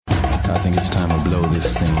I think it's time to blow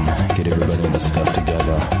this scene. Get everybody in the stuff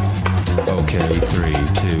together. Okay, 3,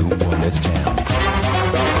 2, 1, let's jam.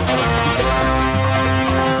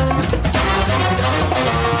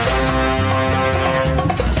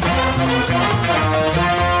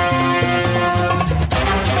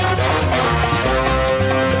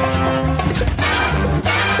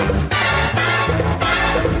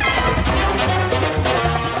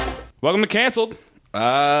 Welcome to Canceled.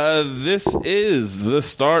 This is the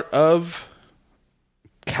start of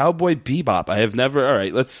Cowboy Bebop. I have never... All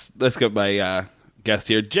right, let's get my guest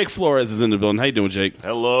here. Jake Flores is in the building. How you doing, Jake?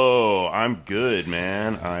 Hello. I'm good,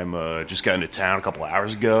 man. I'm just got into town a couple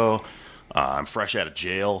hours ago. I'm fresh out of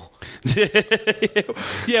jail.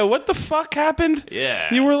 Yeah, what the fuck happened?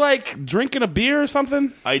 Yeah. You were, like, drinking a beer or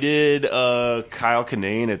something? I did Kyle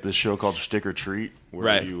Kinane at this show called Stick or Treat, where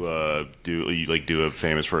Right. you do a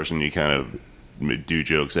famous person, you kind of do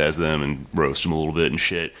jokes as them and roast them a little bit and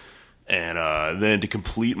shit. And then to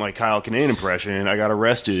complete my Kyle Kinane impression, I got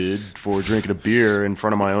arrested for drinking a beer in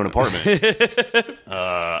front of my own apartment.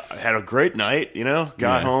 I had a great night, you know.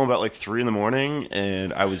 Got home about like 3 in the morning,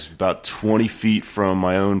 and I was about 20 feet from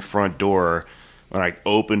my own front door when I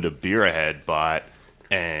opened a beer I had bought,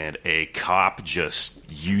 and a cop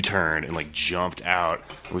just U-turned and like jumped out.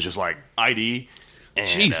 It was just like, ID. And,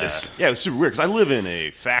 Jesus. yeah, it was super weird because I live in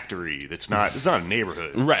a factory that's not. It's not a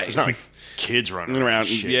neighborhood. Right. It's not like kids running around. Around. And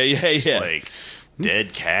shit. Yeah. It's just like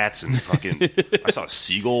dead cats and fucking. I saw a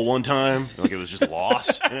seagull one time. Like it was just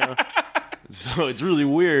lost. You know. So it's really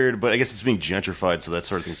weird, but I guess it's being gentrified, so that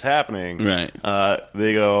sort of thing's happening. Right.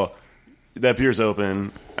 They go, that beer's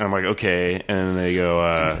open, and I'm like, okay. And they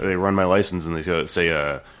go, they run my license, and they go, say,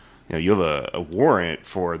 you know, you have a warrant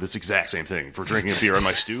for this exact same thing, for drinking a beer on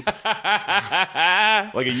my stoop.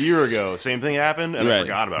 Like a year ago, same thing happened, and I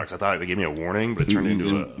forgot about it because I thought they gave me a warning, but it turned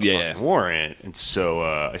into a fucking warrant. And so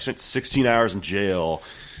I spent 16 hours in jail,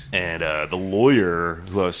 and the lawyer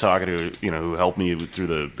who I was talking to, you know, who helped me through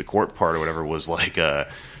the court part or whatever, was like,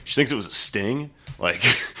 she thinks it was a sting. Like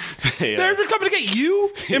they're coming to get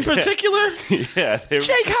you in particular? Yeah.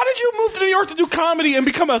 Jake, how did you move to New York to do comedy and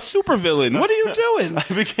become a supervillain? What are you doing? I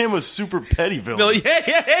became a super petty villain. Yeah.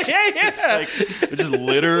 It's like just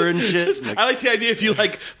litter and shit. I like the idea of you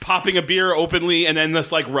like popping a beer openly and then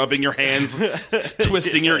just like rubbing your hands,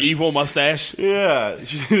 twisting your evil mustache. Yeah,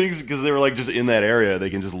 she thinks because they were like just in that area,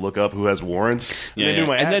 they can just look up who has warrants. Yeah, and they knew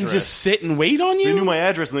my address. then just sit and wait on you. They knew my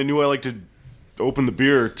address, and they knew I like to open the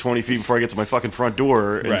beer 20 feet before I get to my fucking front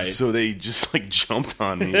door, and so they just like jumped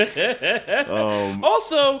on me.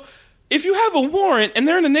 Also, if you have a warrant and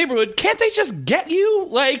they're in the neighborhood, can't they just get you?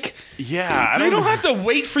 Like, yeah, they don't have to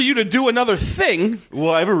wait for you to do another thing.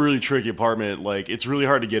 Well, I have a really tricky apartment. Like, it's really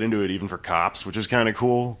hard to get into it, even for cops, which is kind of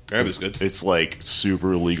cool. That is good. It's like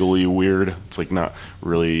super legally weird. It's like not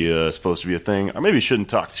really supposed to be a thing. I maybe shouldn't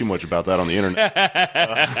talk too much about that on the internet.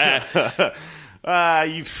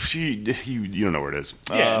 You don't know where it is.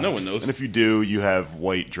 Yeah, no one knows. And if you do, you have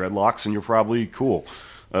white dreadlocks, and you're probably cool.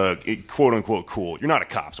 Quote unquote cool. You're not a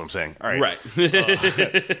cop, so I'm saying. All right.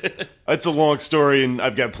 It's a long story, and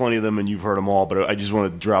I've got plenty of them, and you've heard them all. But I just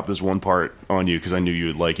want to drop this one part on you because I knew you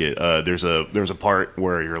would like it. There's a part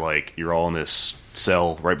where you're all in this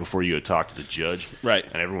cell right before you go talk to the judge, right?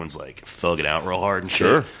 And everyone's like thugging out real hard and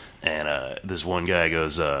sure. shit. And this one guy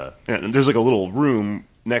goes, and there's like a little room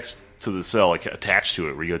next to the cell, like attached to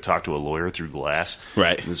it, where you go talk to a lawyer through glass.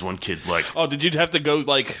 Right. And this one kid's like, "Oh, did you have to go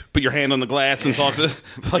like put your hand on the glass and talk to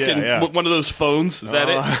fucking one of those phones? Is that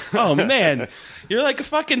it? Oh man, you're like a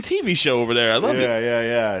fucking TV show over there. I love it.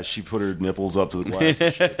 Yeah. She put her nipples up to the glass.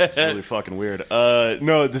 And shit. It's really fucking weird.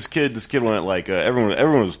 No, this kid went like everyone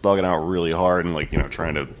was thugging out really hard and like, you know,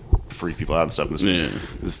 trying to freak people out and stuff.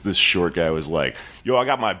 This short guy was like, "Yo, I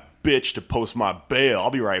got my bitch to post my bail.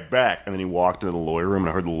 I'll be right back." And then he walked into the lawyer room,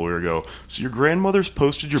 and I heard the lawyer go, "So your grandmother's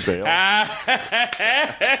posted your bail?"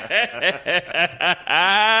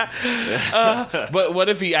 But what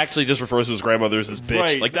if he actually just refers to his grandmother as his bitch?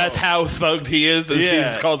 Right, like that's how thugged he is. He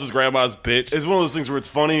just calls his grandma his bitch. It's one of those things where it's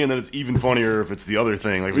funny, and then it's even funnier if it's the other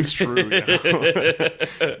thing. Like if it's true. You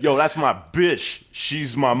know? Yo, that's my bitch.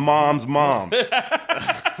 She's my mom's mom.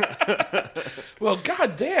 Well,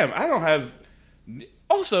 goddamn, I don't have.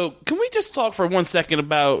 Also, can we just talk for 1 second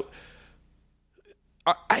about...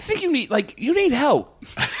 I think you need help.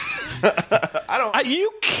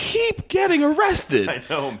 You keep getting arrested. I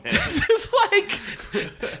know, man. This is like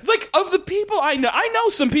of the people I know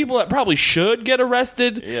some people that probably should get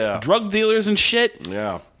arrested. Yeah. Drug dealers and shit.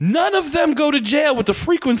 Yeah. None of them go to jail with the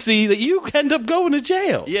frequency that you end up going to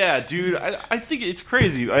jail. Yeah, dude, I think it's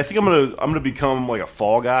crazy. I think I'm gonna become like a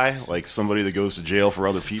fall guy, like somebody that goes to jail for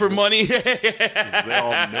other people. For money. 'Cause they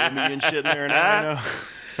all know me and shit in there now.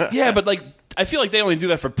 You know? Yeah, but like I feel like they only do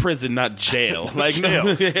that for prison, not jail. Like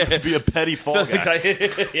Jail. Be a petty fall guy.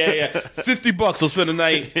 yeah. $50, I'll spend a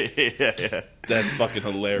night. Yeah. That's fucking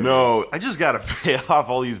hilarious. No, I just gotta pay off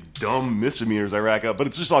all these dumb misdemeanors I rack up, but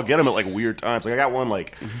it's just I'll get them at like weird times. Like I got one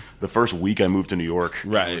like the first week I moved to New York.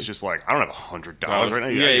 Right. It was just like I don't have $100 right now.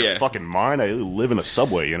 You Yeah, out of your yeah. fucking mind. I live in a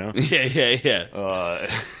subway, you know. Yeah.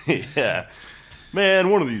 Yeah. Man,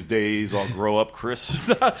 one of these days I'll grow up, Chris.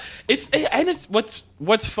 It's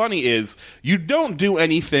what's funny is you don't do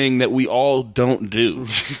anything that we all don't do.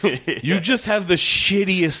 You just have the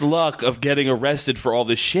shittiest luck of getting arrested for all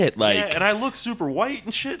this shit. Like, Yeah, and I look super white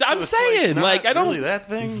and shit. I'm so it's saying, not like, I don't- really that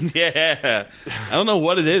thing. yeah, I don't know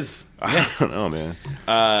what it is. I don't know, man.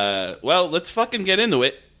 Well, let's fucking get into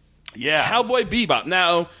it. Yeah, Cowboy Bebop.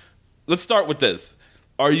 Now, let's start with this.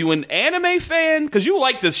 Are you an anime fan? Because you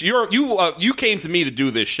like this. You came to me to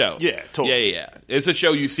do this show. Yeah, totally. Yeah. It's a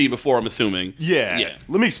show you've seen before, I'm assuming. Yeah.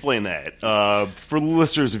 Let me explain that. For the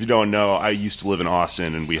listeners, if you don't know, I used to live in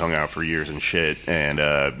Austin, and we hung out for years and shit. And,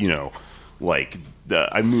 I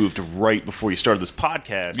moved right before you started this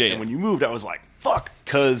podcast. Yeah. And when you moved, I was like, fuck,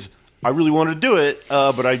 because I really wanted to do it,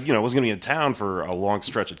 but I wasn't going to be in town for a long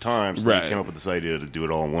stretch of time. So Right. I came up with this idea to do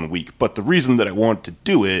it all in 1 week. But the reason that I want to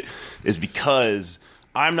do it is because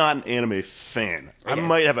I'm not an anime fan. I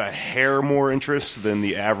might have a hair more interest than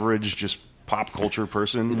the average just pop culture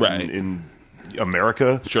person Right. in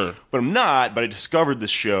America. Sure. But I'm not, but I discovered this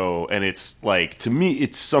show, and it's like, to me,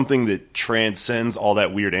 it's something that transcends all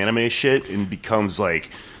that weird anime shit and becomes like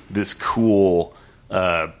this cool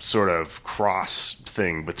sort of cross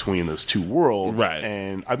thing between those two worlds. Right.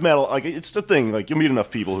 And I've met, like, it's the thing, like, you'll meet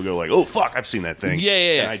enough people who go like, oh, fuck, I've seen that thing.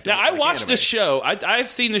 Yeah. And Now, don't I like watched anime. this show. I've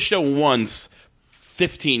seen the show once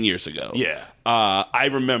 15 years ago. Yeah. I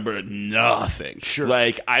remember nothing. Sure.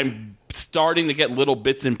 Like, I'm starting to get little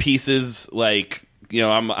bits and pieces, like, you know,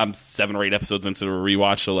 I'm 7 or 8 episodes into the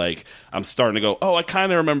rewatch, so, like, I'm starting to go, oh, I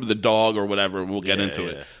kind of remember the dog or whatever, and we'll get into yeah.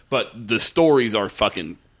 it. But the stories are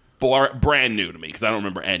fucking brand new to me, because I don't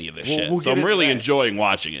remember any of this shit. we'll So get I'm into really that. enjoying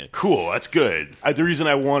watching it. Cool, that's good. The reason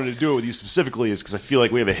I wanted to do it with you specifically is because I feel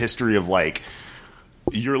like we have a history of, like,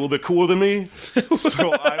 you're a little bit cooler than me,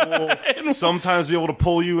 so I will sometimes be able to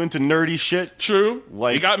pull you into nerdy shit. True.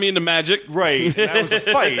 Like- You got me into magic. Right, that was a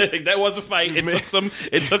fight. That was a fight.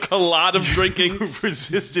 It took a lot of drinking.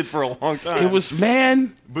 Resisted for a long time. It was,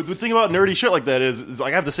 man. But the thing about nerdy shit like that is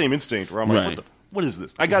like I have the same instinct where I'm like, Right. what is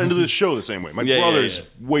this? I got into this show the same way. My Yeah, brother's yeah.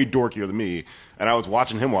 way dorkier than me, and I was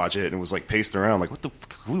watching him watch it and was like pacing around, like, what the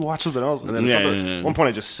fuck? Can we watch something else? And then at one point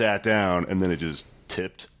I just sat down, and then it just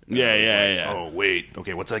tipped. And Yeah, I was yeah. like, oh wait,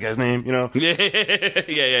 okay, what's that guy's name? You know?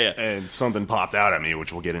 Yeah. And something popped out at me,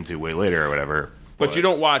 which we'll get into way later or whatever. But you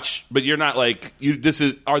don't watch. But you're not like you.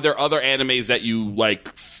 Are there other animes that you like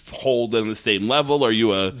hold on the same level? Are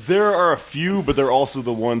you a? There are a few, but they're also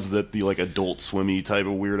the ones that the like Adult Swimmy type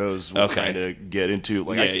of weirdos will Okay. kind of get into.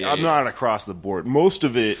 Like Yeah, I'm not across the board. Most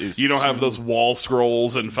of it is You don't have those wall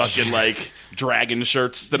scrolls and fucking like dragon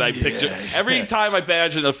shirts that I picture. Every time I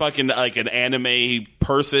imagine a fucking like an anime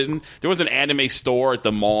person, there was an anime store at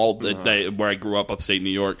the mall where I grew up, upstate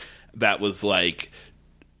New York. That was like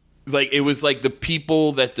it was like the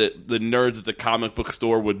people that the nerds at the comic book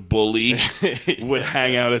store would bully would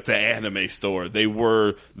hang out at the anime store. They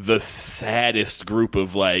were the saddest group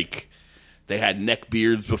of like. They had neck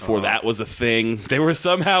beards before that was a thing. They were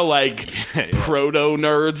somehow like proto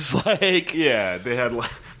nerds. Like they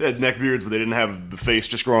had neck beards, but they didn't have the face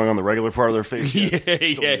just growing on the regular part of their face. Yet.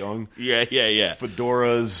 Still young. Yeah.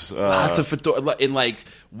 Fedoras. Lots of fedora and like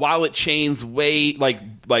wallet chains. Way like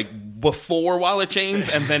before wallet chains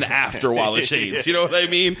and then after wallet chains. You know what I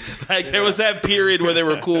mean? Like there was that period where they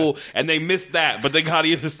were cool and they missed that, but they got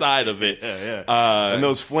either side of it. Yeah. And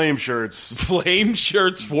those flame shirts. Flame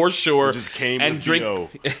shirts for sure. Just came and with drink BO.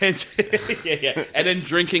 and then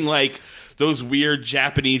drinking like those weird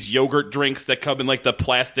Japanese yogurt drinks that come in like the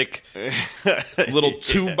plastic little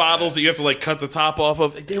tube bottles that you have to like cut the top off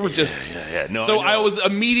of. They were just No, so I know. I was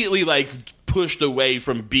immediately like pushed away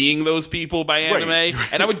from being those people by anime. Right.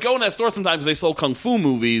 And I would go in that store sometimes. They sold kung fu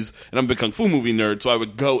movies, and I'm a big kung fu movie nerd. So I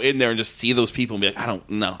would go in there and just see those people and be like, I don't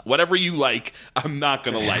know, whatever you like, I'm not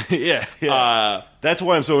gonna like. Yeah. That's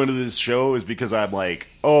why I'm so into this show is because I'm like,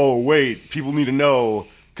 oh wait, people need to know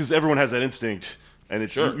because everyone has that instinct, and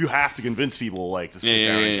it's Sure. you have to convince people like to sit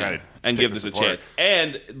down and kind of and give this a chance,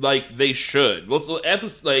 and like they should. Well,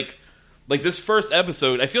 like this first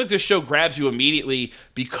episode, I feel like this show grabs you immediately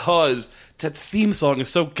because that theme song is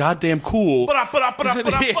so goddamn cool. Yeah.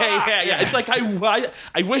 It's like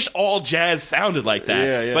I wish all jazz sounded like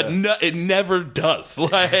that, but it never does.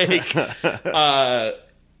 Like,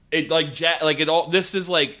 it like jazz, like it all. This is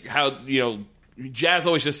like how jazz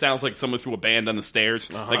always just sounds like someone threw a band on the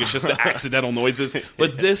stairs. Like it's just the accidental noises.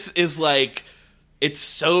 But this is like, it's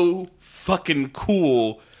so fucking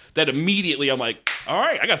cool that immediately I'm like, all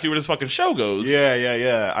right, I gotta see where this fucking show goes.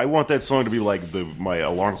 Yeah. I want that song to be like my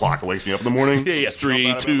alarm clock wakes me up in the morning. Yeah.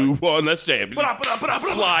 3, 2, 1, let's jam.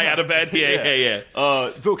 Fly out of bed. Yeah.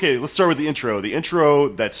 Okay, let's start with the intro. The intro,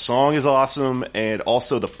 that song is awesome, and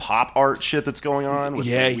also the pop art shit that's going on with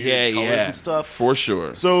the weird colors and stuff. For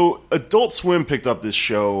sure. So Adult Swim picked up this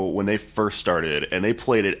show when they first started, and they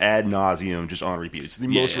played it ad nauseum, just on repeat. It's the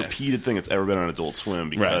most repeated thing that's ever been on Adult Swim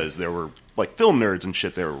because there were like film nerds and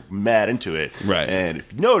shit, they were mad into it. Right. And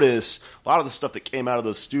if you notice, a lot of the stuff that came out of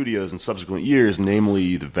those studios in subsequent years,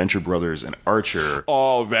 namely the Venture Brothers and Archer,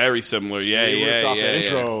 all very similar. they ripped off that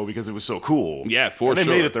intro because it was so cool. Yeah, for and they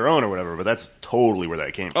sure. made it their own or whatever, but that's totally where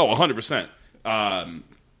that came from. Oh, 100%. And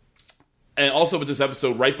also with this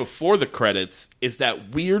episode, right before the credits, is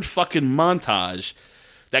that weird fucking montage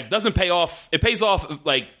that doesn't pay off. It pays off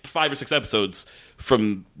like 5 or 6 episodes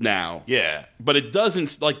from now. Yeah. But it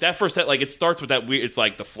doesn't, like that first set, like it starts with that weird, it's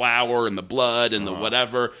like the flower and the blood and the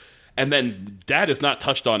whatever. And then that is not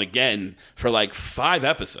touched on again for like 5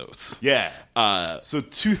 episodes. Yeah. So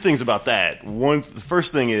 2 things about that. One, the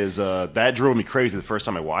first thing is that drove me crazy the first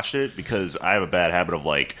time I watched it because I have a bad habit of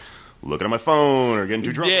like looking at my phone or getting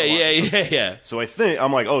too drunk. Yeah. So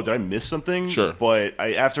I'm like, oh, did I miss something? Sure. But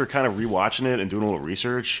after kind of rewatching it and doing a little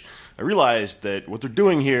research, I realized that what they're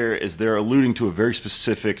doing here is they're alluding to a very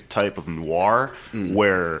specific type of noir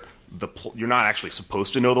where you're not actually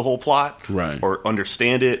supposed to know the whole plot or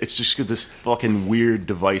understand it. It's just this fucking weird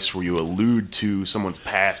device where you allude to someone's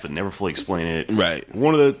past but never fully explain it. Right.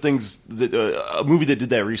 One of the things that a movie that did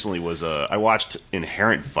that recently was I watched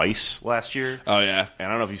Inherent Vice last year. Oh yeah. And I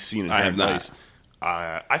don't know if you've seen Inherent I have Vice.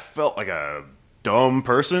 I felt like a dumb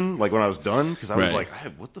person like when I was done because I was like,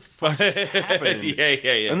 what the fuck is happening?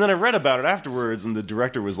 Yeah. And then I read about it afterwards, and the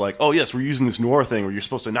director was like, oh yes, we're using this noir thing where you're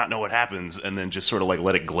supposed to not know what happens and then just sort of like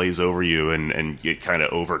let it glaze over you and it kind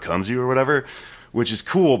of overcomes you or whatever, which is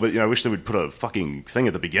cool, but I wish they would put a fucking thing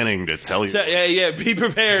at the beginning to tell you. Yeah, be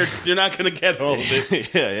prepared. You're not going to get all of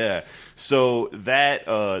it. Yeah. So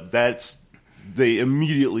that's they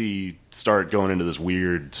immediately start going into this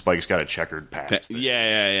weird Spike's got a checkered past thing.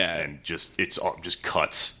 Yeah. And it's all just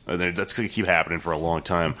cuts. And that's going to keep happening for a long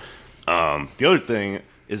time. The other thing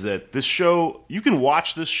is that this show, you can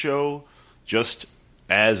watch this show just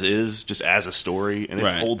as is, just as a story, and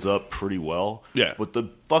it holds up pretty well. Yeah. But the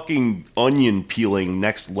fucking onion peeling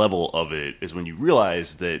next level of it is when you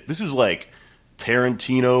realize that this is like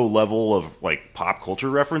Tarantino level of like pop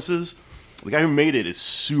culture references. The guy who made it is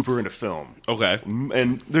super into film. Okay.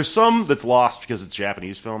 And there's some that's lost because it's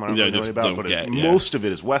Japanese film. I don't know anything about it, but most of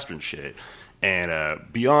it is Western shit. And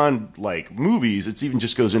beyond, like, movies, it even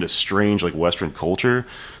just goes into strange, like, Western culture.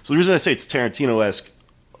 So the reason I say it's Tarantino-esque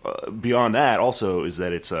beyond that also is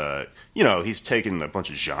that it's, he's taken a bunch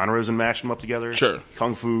of genres and mashed them up together. Sure.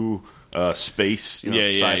 Kung Fu, space,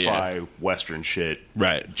 sci-fi, Western shit.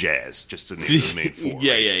 Right. Jazz, just to name the main 4.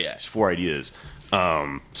 Yeah. It's 4 ideas.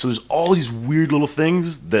 So there's all these weird little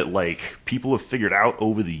things that like people have figured out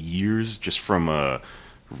over the years just from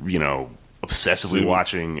obsessively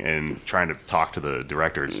watching and trying to talk to the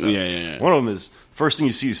director and stuff. Yeah. One of them is first thing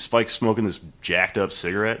you see is Spike smoking this jacked up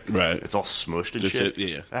cigarette. Right. It's all smushed and Just shit.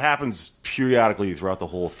 yeah. That happens periodically throughout the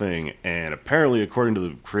whole thing, and apparently, according to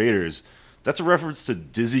the creators, that's a reference to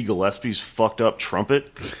Dizzy Gillespie's fucked up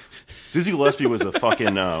trumpet. Dizzy Gillespie was a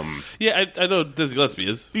fucking... yeah, I know Dizzy Gillespie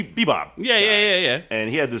is. Bebop. Yeah. And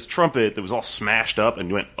he had this trumpet that was all smashed up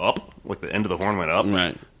and went up, like the end of the horn went up.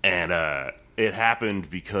 Right. And it happened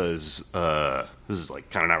because... this is like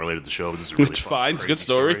kind of not related to the show, but this is a really fine. It's a good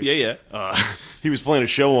story. Yeah. He was playing a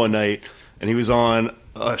show one night, and he was on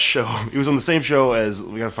a show... He was on the same show as...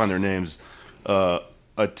 We gotta find their names. A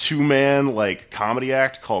 2-man, like, comedy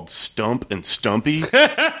act called Stump and Stumpy.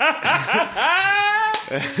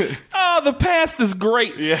 Oh, the past is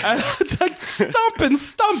great. Yeah. Like Stump and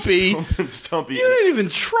Stumpy. Stump and Stumpy. You didn't even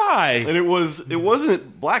try. And it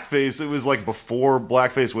wasn't blackface. It was like before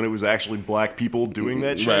blackface when it was actually black people doing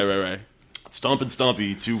that shit. Right. Stump and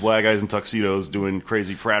Stumpy, two black guys in tuxedos doing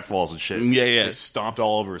crazy pratfalls and shit. Yeah, yeah. He stomped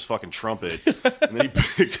all over his fucking trumpet. And then he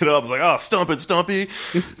picked it up, was like, oh, Stump and Stumpy.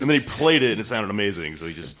 And then he played it, and it sounded amazing, so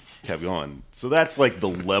he just kept going. So that's like the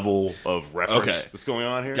level of reference that's going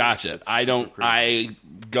on here. Gotcha. That's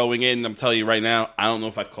going in, I'm telling you right now, I don't know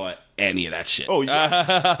if I caught any of that shit. Oh,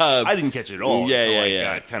 yeah. I didn't catch it at all. Yeah, until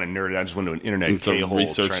yeah, I got kind of nerded. I just went to an internet And some K-hole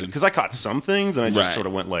researching. because I caught some things, and I just Right. sort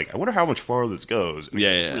of went like, I wonder how much far this goes. And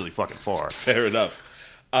it's really fucking far. Fair enough.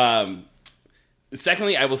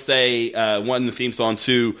 Secondly, I will say, one, the theme song,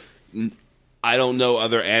 two, I don't know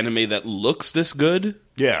other anime that looks this good.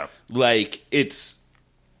 Yeah. Like, it's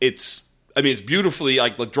beautifully,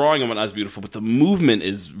 like, the drawing and whatnot is beautiful, but the movement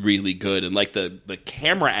is really good, and, like, the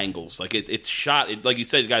camera angles, like, it's shot, like you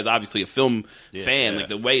said, you guys obviously a film fan, like,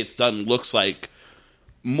 the way it's done looks like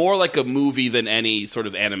more like a movie than any sort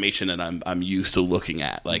of animation that I'm used to looking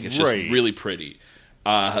at. Like, it's just really pretty.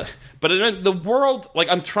 But in the world, like,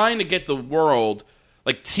 I'm trying to get the world,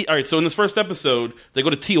 like, all right, so in this first episode, they go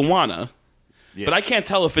to Tijuana. Yeah. But I can't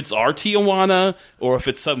tell if it's our Tijuana or if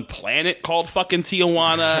it's some planet called fucking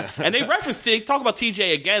Tijuana. And they talk about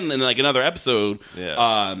TJ again in like another episode.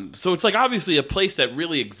 Yeah. So it's like obviously a place that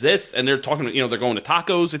really exists, and they're talking, they're going to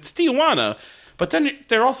tacos. It's Tijuana. But then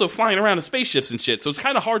they're also flying around in spaceships and shit. So it's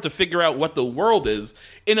kind of hard to figure out what the world is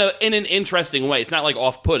in an interesting way. It's not like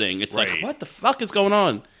off-putting. It's like, what the fuck is going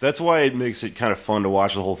on? That's why it makes it kind of fun to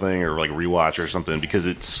watch the whole thing or like rewatch or something, because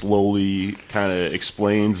it slowly kind of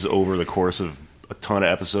explains over the course of a ton of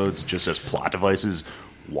episodes, just as plot devices,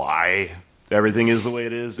 why everything is the way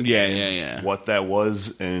it is. Yeah. What that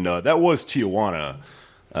was. And that was Tijuana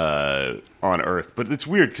on Earth. But it's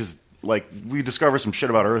weird because like we discover some shit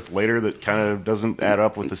about Earth later that kind of doesn't add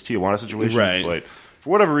up with this Tijuana situation. Right. But for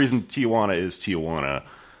whatever reason, Tijuana is Tijuana,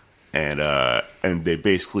 and they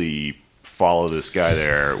basically follow this guy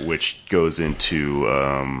there, which goes into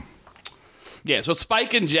so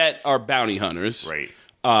Spike and Jet are bounty hunters, right.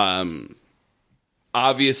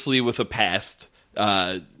 Obviously with a past.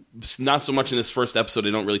 Not so much in this first episode,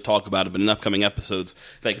 they don't really talk about it, but in upcoming episodes,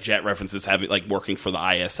 like Jet references having like working for the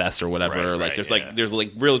ISS or whatever. There's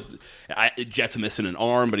real Jet's missing an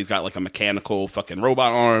arm, but he's got like a mechanical fucking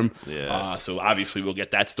robot arm. Yeah. So obviously we'll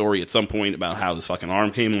get that story at some point about how this fucking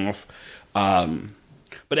arm came off.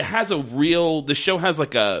 But it has the show has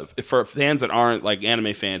like for fans that aren't like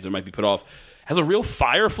anime fans or might be put off, has a real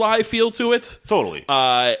Firefly feel to it. Totally.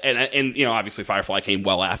 And obviously Firefly came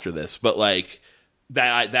well after this, but like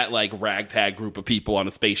that like ragtag group of people on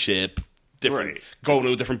a spaceship, go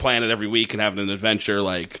to a different planet every week and having an adventure,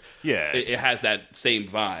 like it has that same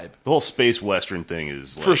vibe. The whole space western thing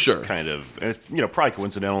is like, for sure kind of probably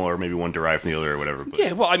coincidental or maybe one derived from the other or whatever. But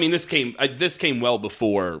yeah, well, I mean this came well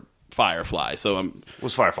before Firefly, so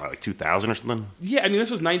was Firefly like 2000 or something? Yeah, I mean this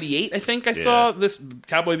was 98. I think I saw this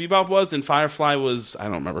Cowboy Bebop was, and Firefly was I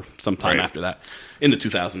don't remember sometime after that in the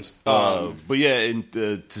 2000s. But yeah, and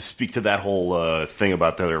to speak to that whole thing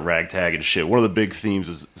about the ragtag and shit, one of the big themes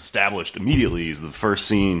is established immediately is the first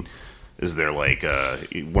scene. Is there like one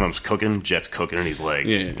of them's cooking, Jet's cooking, and he's like,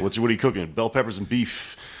 what are you cooking? Bell peppers and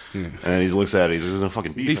beef. And he looks at it, he's like, there's no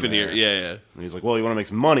fucking beef in here. Yeah. And he's like, well, you want to make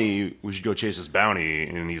some money, we should go chase this bounty.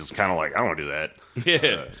 And he's kind of like, I don't want to do that.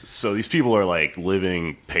 Yeah. So these people are like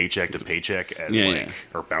living paycheck to paycheck as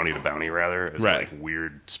or bounty to bounty rather, as like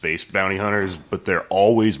weird space bounty hunters, but they're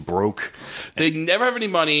always broke. They never have any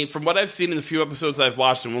money. From what I've seen in the few episodes I've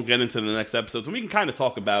watched, and we'll get into the next episodes, and we can kind of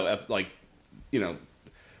talk about like,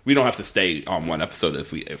 we don't have to stay on one episode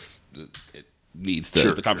if it needs to.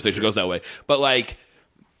 If the conversation goes that way, but like.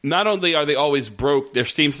 Not only are they always broke, there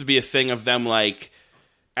seems to be a thing of them, like,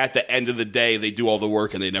 at the end of the day, they do all the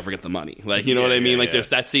work and they never get the money. Like, you know what I mean? Like,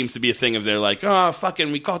 that seems to be a thing of they're like, oh,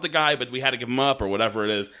 fucking, we caught the guy, but we had to give him up or whatever it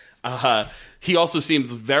is. He also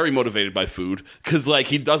seems very motivated by food because, like,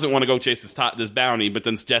 he doesn't want to go chase this bounty, but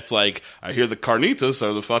then Jet's like, I hear the carnitas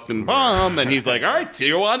are the fucking bomb, and he's like, all right,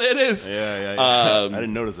 Tijuana it is. Yeah. I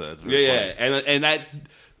didn't notice that. It's very funny. And that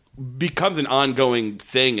becomes an ongoing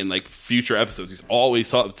thing in like future episodes.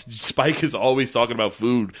 Spike is always talking about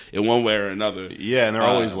food in one way or another. Yeah, and they're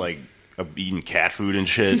always like eating cat food and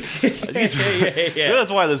shit. Yeah.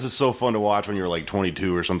 That's why this is so fun to watch when you're like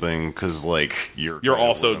 22 or something, because like you're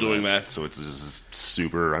also doing that. So it's just this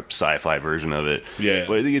super sci-fi version of it. Yeah,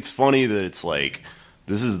 but I think it's funny that it's like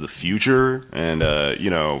this is the future, and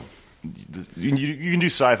you can do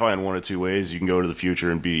sci-fi in one of two ways. You can go to the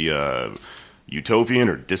future and be utopian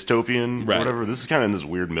or dystopian or whatever. This is kind of in this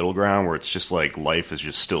weird middle ground where it's just like life is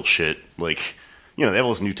just still shit. Like, they have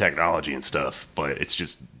all this new technology and stuff, but it's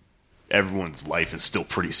just everyone's life is still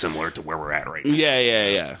pretty similar to where we're at right now.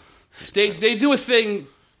 Yeah. They do a thing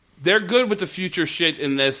they're good with the future shit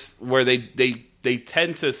in this, where they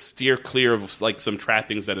tend to steer clear of like some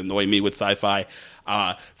trappings that annoy me with sci-fi.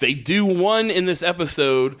 They do one in this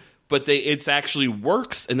episode, but it's actually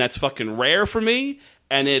works, and that's fucking rare for me.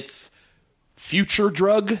 And it's future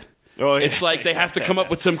drug. Oh, yeah. It's like they have to come up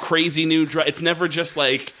with some crazy new drug. It's never just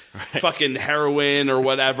like fucking heroin or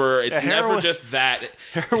whatever. It's never just that.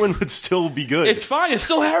 Heroin would still be good. It's fine. It's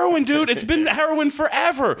still heroin, dude. It's been heroin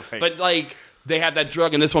forever. Right. But like they have that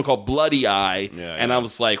drug in this one called Bloody Eye, and I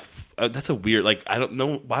was like, that's a weird. Like I don't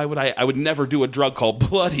know why would I would never do a drug called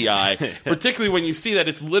Bloody Eye, particularly when you see that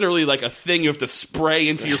it's literally like a thing you have to spray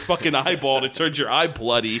into your fucking eyeball and it turns your eye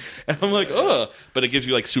bloody. And I'm like, ugh. But it gives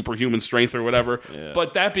you like superhuman strength or whatever. Yeah.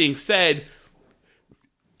 But that being said,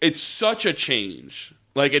 it's such a change.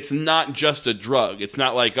 Like, it's not just a drug. It's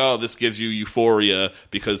not like, oh, this gives you euphoria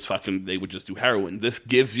because fucking they would just do heroin. This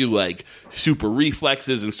gives you, like, super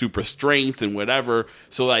reflexes and super strength and whatever.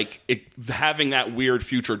 So, like, having that weird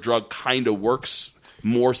future drug kind of works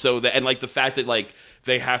more so. And, like, the fact that, like,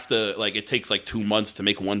 they have to, like, it takes, like, 2 months to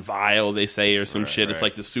make one vial, they say, or some shit. Right. It's,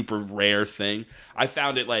 like, this super rare thing. I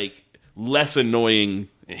found it, like, less annoying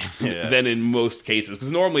than in most cases, because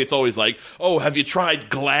normally it's always like, oh, have you tried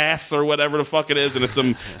glass or whatever the fuck it is, and it's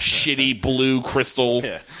some shitty blue crystal.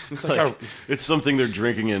 It's, like, it's something they're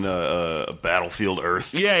drinking in a Battlefield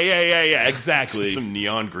Earth. Yeah, exactly. Some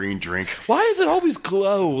neon green drink. Why does it always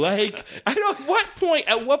glow? Like, I don't.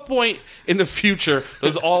 At what point in the future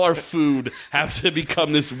does all our food have to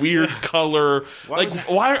become this weird color?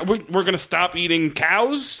 Why we're gonna stop eating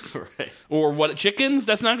cows or what? Chickens?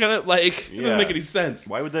 That's not gonna it doesn't make any sense.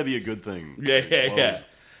 Why would that be a good thing? Yeah.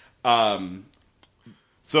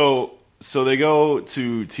 So they go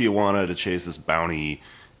to Tijuana to chase this bounty,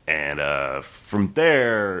 and from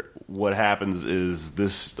there, what happens is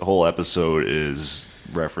this whole episode is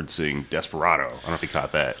referencing Desperado. I don't know if you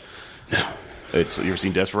caught that. No. You ever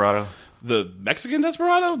seen Desperado? The Mexican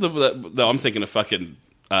Desperado? No, I'm thinking of fucking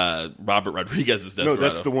Robert Rodriguez's Desperado. No,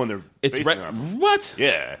 that's the one they're basing off of. What?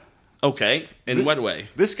 Yeah. Okay. In what way?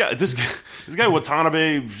 This guy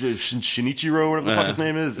Watanabe Shinichiro, whatever the fuck his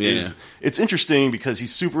name is it's interesting because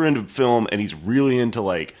he's super into film and he's really into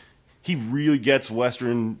like he really gets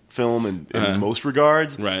Western film in most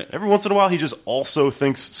regards. Right. Every once in a while, he just also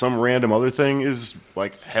thinks some random other thing is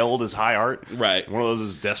like held as high art. Right. One of those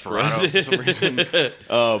is Desperado for some reason.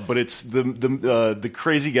 But it's the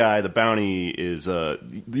crazy guy. The bounty is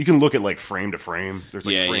you can look at like frame to frame. There's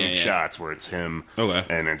like framed shots where it's him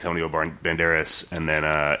and Antonio Banderas, and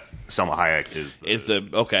then Selma Hayek is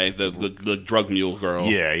the drug mule girl.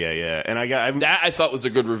 Yeah. And I thought was a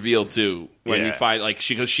good reveal too. When you find like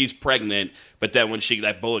she's pregnant, but then when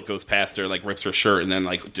that bullet goes past her, like rips her shirt, and then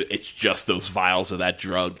like it's just those vials of that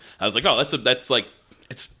drug. I was like, oh, that's like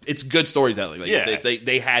it's good storytelling. Like,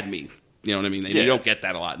 they had me. You know what I mean? You don't get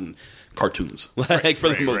that a lot in cartoons, like for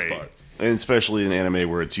the most part. And especially in anime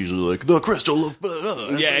where it's usually like the crystal of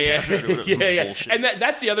yeah. And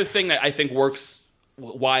that's the other thing that I think works.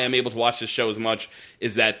 Why I'm able to watch this show as much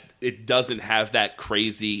is that it doesn't have that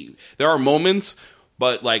crazy. There are moments,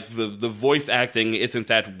 but like the voice acting isn't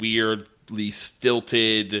that weirdly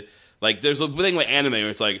stilted. Like there's a thing with anime where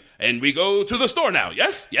it's like, and we go to the store now.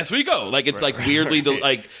 Yes, we go. Like it's like weirdly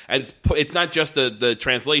like, and it's not just the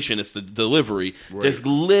translation; it's the delivery. Right. There's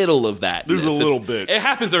little of that. There's a little bit. It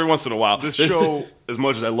happens every once in a while. This show, as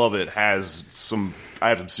much as I love it, has some. I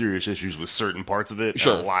have some serious issues with certain parts of it.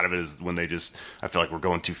 Sure. A lot of it is when I feel like we're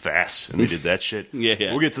going too fast, and they did that shit. Yeah.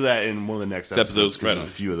 We'll get to that in one of the next episodes. Right. There's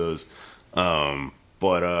a few of those. So I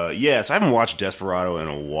haven't watched Desperado in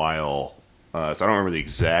a while, so I don't remember the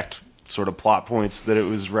exact sort of plot points that it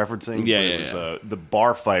was referencing. The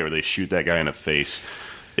bar fight where they shoot that guy in the face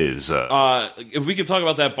is... if we could talk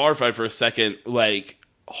about that bar fight for a second, like...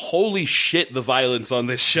 Holy shit, the violence on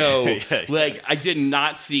this show. Like, I did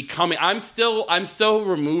not see coming. I'm so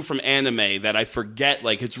removed from anime that I forget,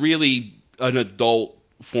 like, it's really an adult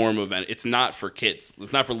form of it. It's not for kids.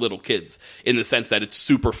 It's not for little kids in the sense that it's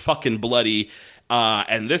super fucking bloody.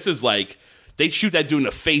 And this is like, they shoot that dude in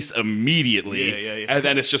the face immediately. And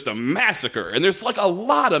then it's just a massacre. And there's, like, a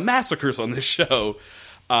lot of massacres on this show.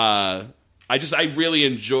 I really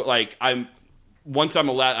enjoy, like, once I'm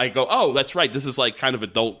allowed, I go, oh, that's right. This is like kind of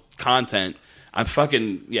adult content. I'm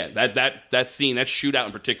fucking that scene, that shootout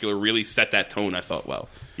in particular, really set that tone. I thought, well,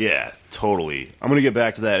 yeah, totally. I'm gonna get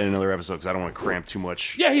back to that in another episode because I don't want to cramp too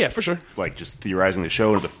much. Yeah, for sure. Like just theorizing the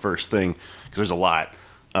show into the first thing because there's a lot.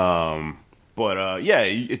 It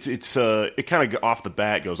kind of off the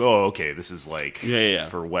bat goes, oh, okay, this is like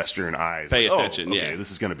for Western eyes. Pay attention. Okay, this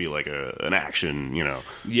is gonna be like an action,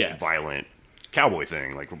 violent. cowboy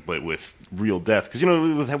thing, like, but with real death. Because, you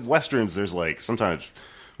know, with westerns, there's like sometimes.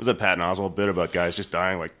 Was that Patton Oswalt bit about guys just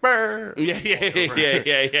dying like "Brr"?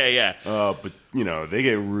 Yeah. But you know they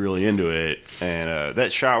get really into it, and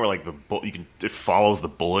that shot where like it follows the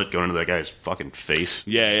bullet going into that guy's fucking face.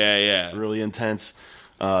 Yeah. Really intense.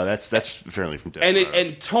 That's apparently from Death.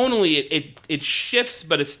 And tonally, it shifts,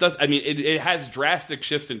 but it has drastic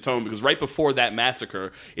shifts in tone because right before that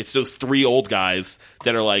massacre, it's those three old guys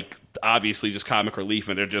that are like obviously just comic relief,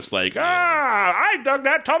 and they're just like, I dug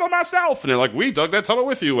that tunnel myself, and they're like, we dug that tunnel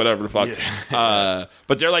with you, whatever the fuck. Yeah.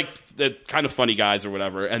 But they're like the kind of funny guys or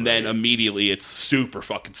whatever, and then immediately it's super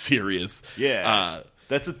fucking serious. Yeah,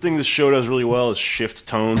 that's the thing this show does really well is shift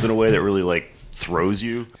tones in a way that really like throws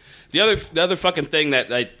you. The other fucking thing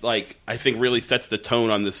that I think really sets the tone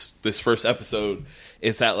on this first episode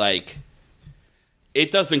is that like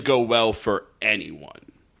it doesn't go well for anyone.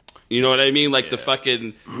 You know what I mean? Like the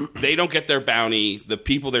fucking they don't get their bounty. The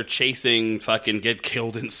people they're chasing fucking get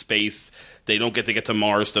killed in space. They don't get to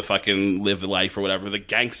Mars to fucking live life or whatever. The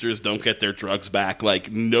gangsters don't get their drugs back. Like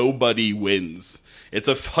nobody wins. It's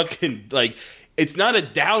a fucking like it's not a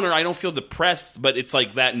downer. I don't feel depressed, but it's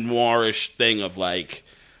like that noirish thing of like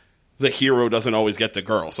the hero doesn't always get the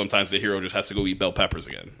girl. Sometimes the hero just has to go eat bell peppers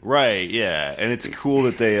again. Right, yeah. And it's cool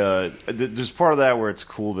that they there's part of that where it's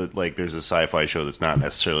cool that like there's a sci-fi show that's not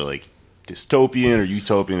necessarily like dystopian or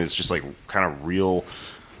utopian. It's just like kind of real,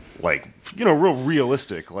 like, you know, real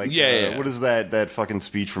realistic. Like what is that fucking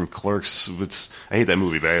speech from Clerks? I hate that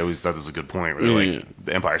movie, but I always thought it was a good point where they're like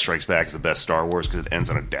The Empire Strikes Back is the best Star Wars because it ends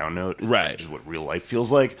on a down note. Right. Which is what real life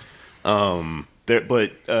feels like.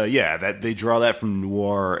 That they draw that from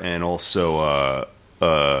noir, and also what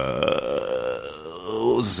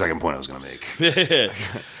was the second point I was going to make?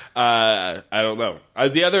 I don't know.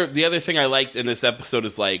 The other thing I liked in this episode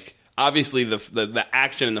is like obviously the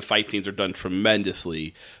action and the fight scenes are done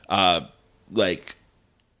tremendously. Like,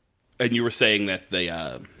 and you were saying that they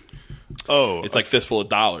it's like Fistful of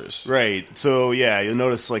Dollars, right? So yeah, you'll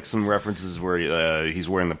notice like some references where he's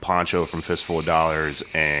wearing the poncho from Fistful of Dollars,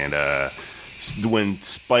 and when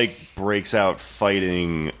Spike breaks out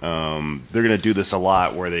fighting, they're gonna do this a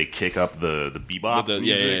lot where they kick up the bebop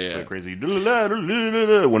music, the crazy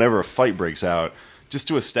whenever a fight breaks out, just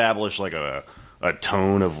to establish like a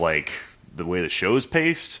tone of like the way the show's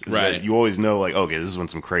paced. Right, you always know like, okay, this is when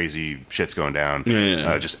some crazy shit's going down,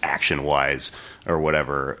 just action wise or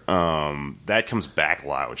whatever. That comes back a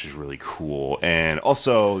lot, which is really cool. And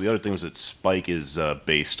also the other thing was that Spike is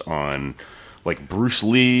based on like Bruce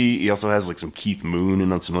Lee. He also has like some Keith Moon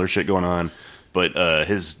and some other shit going on. But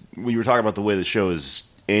when you were talking about the way the show is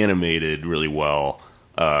animated really well,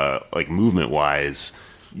 like movement wise,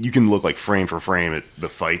 you can look like frame for frame at the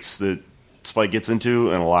fights that Spike gets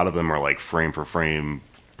into, and a lot of them are like frame for frame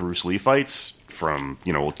Bruce Lee fights from,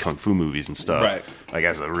 you know, old kung fu movies and stuff. Right. Like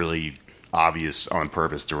as a really obvious, on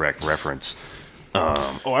purpose, direct reference.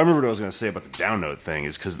 I remember what I was going to say about the down note thing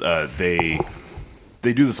is because they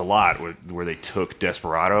do this a lot where they took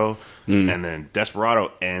Desperado and then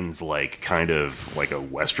Desperado ends like kind of like a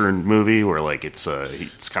Western movie where like it's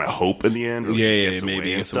kind of hope in the end.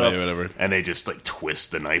 Maybe gets away or whatever. And they just like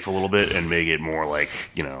twist the knife a little bit and make it more like,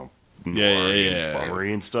 you know,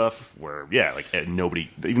 bummery and stuff where like nobody,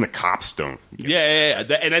 even the cops don't. And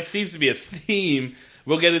that seems to be a theme.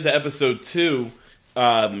 We'll get into episode 2.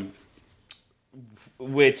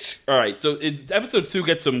 Which, all right, so episode 2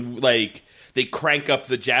 gets some like. They crank up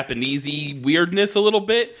the Japanesey weirdness a little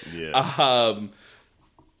bit. Yeah.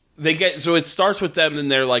 So it starts with them,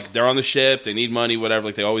 and they're on the ship. They need money, whatever,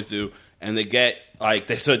 like they always do. And they get like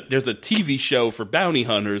there's a TV show for bounty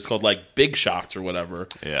hunters called like Big Shots or whatever.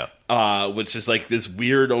 Yeah. Which is like this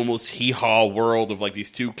weird, almost hee-haw world of like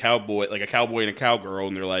these two like a cowboy and a cowgirl,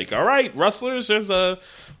 and they're like, all right, rustlers, there's a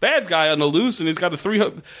bad guy on the loose, and he's got a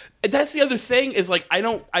 300. That's the other thing is like I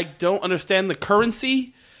don't understand the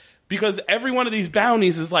currency. Because every one of these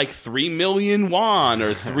bounties is like 3 million won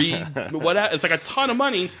or whatever. It's like a ton of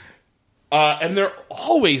money. And they're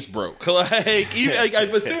always broke.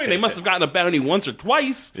 I'm assuming they must have gotten a bounty once or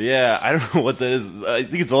twice. Yeah, I don't know what that is. I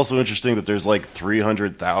think it's also interesting that there's like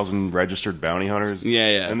 300,000 registered bounty hunters.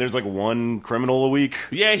 Yeah. And there's like one criminal a week.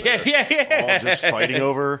 Yeah. All just fighting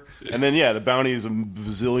over. And then, the bounty is a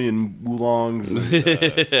bazillion oolongs.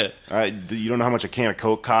 And, you don't know how much a can of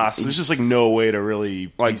Coke costs. There's just like no way to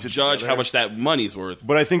really judge how much that money's worth.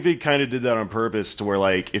 But I think they kind of did that on purpose to where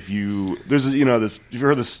like if you heard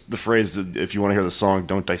the phrase that if you want to hear the song,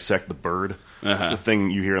 don't dissect the bird. It's a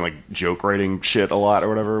thing you hear in like joke writing shit a lot or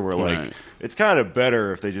whatever. Where like Right. it's kind of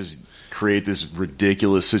better if they just create this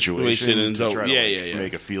ridiculous situation And to try to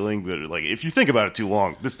make a feeling. But like if you think about it too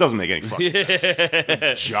long, this doesn't make any fucking sense.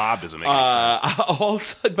 The job doesn't make any sense.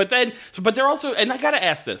 Also, but they're also, and I gotta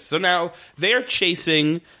ask this. So now they're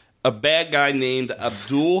chasing a bad guy named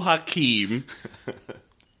Abdul Hakim,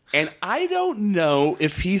 and I don't know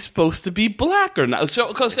if he's supposed to be black or not.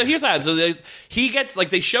 So here's how. So he gets like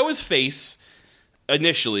they show his face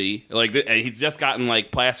initially, like he's just gotten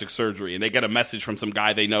like plastic surgery, and they get a message from some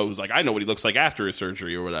guy they know who's like, I know what he looks like after his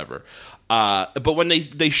surgery or whatever. But when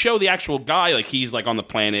they show the actual guy, like he's like on the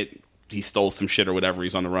planet, he stole some shit or whatever,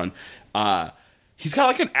 he's on the run. He's got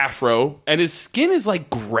like an afro, and his skin is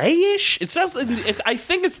like grayish. I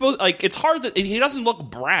think it's supposed like it's hard to. He doesn't look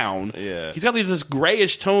brown. Yeah, he's got like this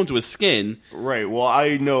grayish tone to his skin. Right. Well,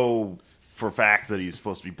 I know for a fact that he's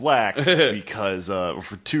supposed to be black because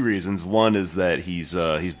for two reasons. One is that he's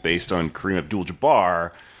based on Kareem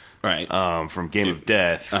Abdul-Jabbar, right? From Game of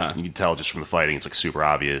Death. You can tell just from the fighting; it's like super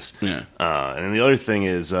obvious. Yeah. And then the other thing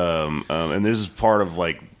is, and this is part of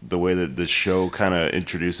like the way that the show kind of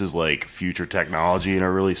introduces like future technology in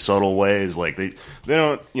a really subtle way. Is like they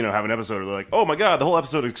don't have an episode where they're like, oh my god, the whole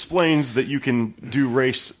episode explains that you can do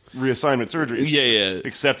race reassignment surgery. It's just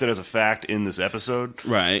accepted as a fact in this episode.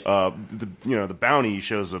 Right. The bounty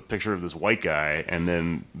shows a picture of this white guy, and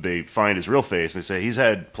then they find his real face. They say he's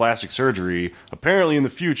had plastic surgery. Apparently, in the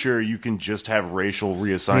future, you can just have racial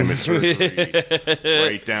reassignment surgery,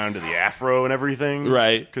 right down to the afro and everything.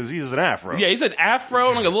 Right. Because he's an afro. Yeah, he's an afro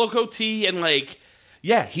and like a little goatee, and like,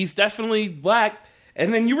 yeah, he's definitely black.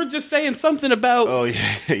 And then you were just saying something about. Oh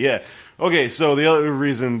yeah, yeah. Okay, so the other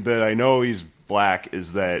reason that I know he's black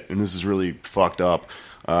is that, and this is really fucked up,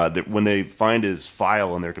 that when they find his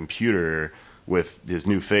file on their computer with his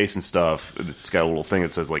new face and stuff, it's got a little thing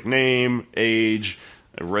that says like name, age,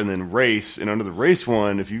 and then race. And under the race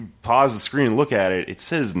one, if you pause the screen and look at it, it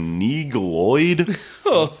says Negroid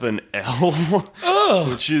with an L,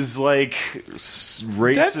 which is like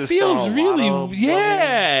racist. That feels on a really, lot of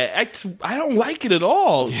yeah. I don't like it at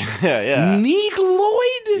all. Yeah.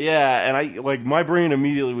 Negroid? Yeah, and I like my brain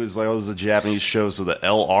immediately was like, "Oh, this is a Japanese show, so the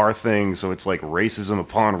LR thing, so it's like racism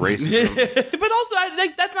upon racism." But also,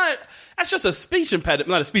 that's just a speech impediment,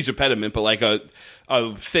 not a speech impediment, but like a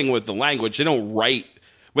thing with the language. They don't write.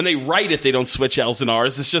 When they write it, they don't switch L's and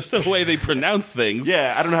R's. It's just the way they pronounce things.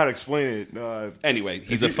 Yeah, I don't know how to explain it. Anyway,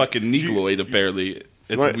 he's a fucking Negroid, apparently.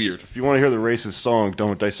 It's weird. If you want to hear the racist song,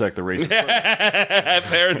 don't dissect the racist.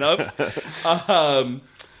 Fair enough.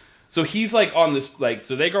 So he's like on this, like,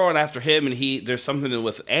 so they go on after him, and there's something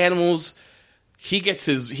with animals.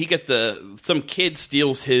 Some kid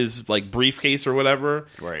steals his like briefcase or whatever.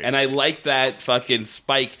 Right. And I like that fucking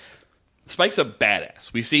Spike. Spike's a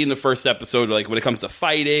badass. We see in the first episode, like, when it comes to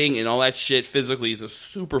fighting and all that shit, physically, he's a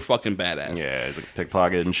super fucking badass. Yeah, he's like a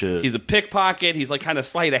pickpocket and shit. He's a pickpocket. He's, like, kind of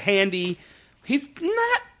sleight of handy. He's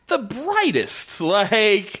not the brightest.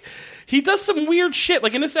 Like, he does some weird shit.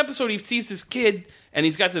 Like, in this episode, he sees this kid, and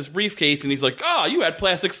he's got this briefcase, and he's like, oh, you had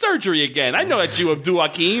plastic surgery again. I know that you, Abdul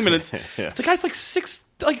Hakim. And it's the guy's,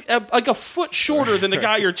 like, like a foot shorter than the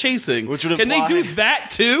guy you're chasing. Which would Can they do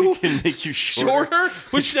that too? Can make you shorter?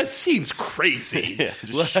 Which that seems crazy. Yeah,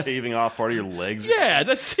 just shaving off part of your legs. Yeah,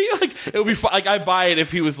 that's like it would be fun. Like, I buy it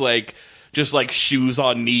if he was like just like shoes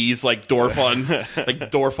on knees, like Dorf on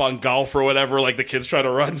golf or whatever. Like the kids try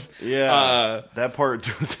to run. Yeah, that part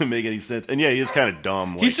doesn't make any sense. And yeah, he is kind of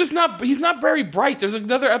dumb. Like, he's not very bright. There's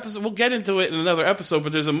another episode. We'll get into it in another episode.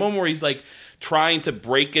 But there's a moment where he's like trying to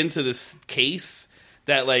break into this case.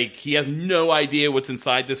 That, like, he has no idea what's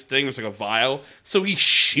inside this thing. There's, like, a vial. So he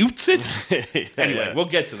shoots it. Anyway, we'll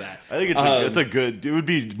get to that. I think it's a good... It would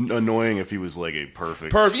be annoying if he was, like, a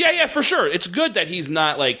perfect... Yeah, for sure. It's good that he's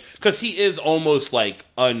not, like... Because he is almost, like,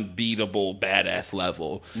 unbeatable badass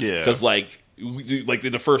level. Yeah. Because, like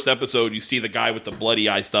in the first episode, you see the guy with the bloody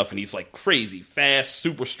eye stuff, and he's, like, crazy, fast,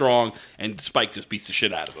 super strong, and Spike just beats the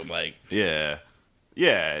shit out of him. Like... Yeah.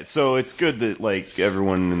 Yeah, so it's good that, like,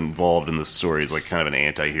 everyone involved in this story is, like, kind of an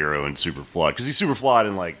anti-hero and super flawed. Because he's super flawed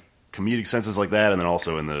in, like, comedic senses like that, and then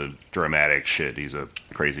also in the dramatic shit. He's a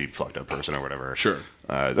crazy, fucked up person or whatever. Sure.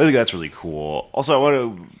 I think that's really cool. Also, I want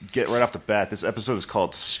to get right off the bat, this episode is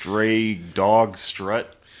called Stray Dog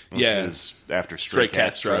Strut. Yeah. Is after Stray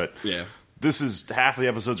Cat Strut. Yeah. This is half the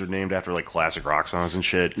episodes are named after like classic rock songs and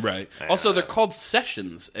shit. Right. Also, they're called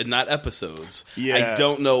sessions and not episodes. Yeah. I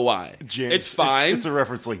don't know why. It's fine. It's a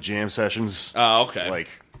reference to like jam sessions. Oh, okay. Like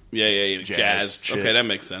jazz. shit. Okay, that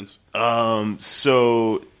makes sense.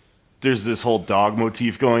 So there's this whole dog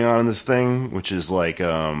motif going on in this thing, which is like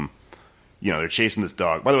they're chasing this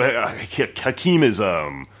dog. By the way, Hakeem is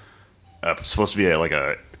supposed to be like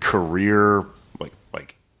a career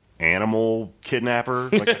like animal kidnapper.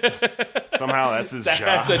 Like somehow that's his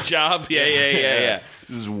job. That's a job. Yeah.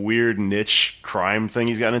 This weird niche crime thing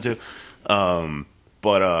he's gotten into.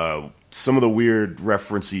 But some of the weird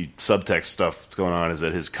referencey subtext stuff that's going on is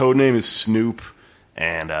that his code name is Snoop,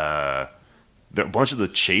 and a bunch of the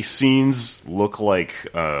chase scenes look like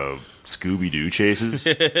Scooby-Doo chases.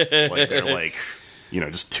 Like they're like,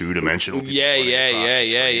 just two-dimensional.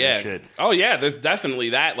 Yeah. Shit. Oh yeah, there's definitely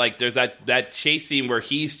that. Like there's that chase scene where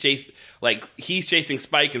he's chasing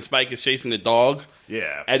Spike and Spike is chasing the dog.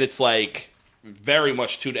 Yeah. And it's like very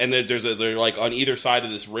much and they're like on either side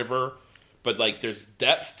of this river, but like there's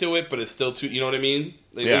depth to it, but it's still too, you know what I mean?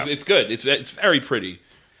 It's good. It's very pretty.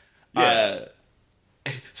 Yeah.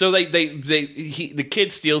 So the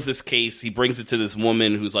kid steals this case. He brings it to this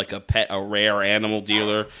woman who's like a rare animal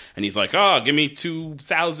dealer, and he's like, "Oh, give me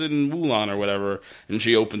 2,000 wulan or whatever." And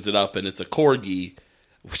she opens it up, and it's a corgi,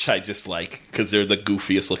 which I just like because they're the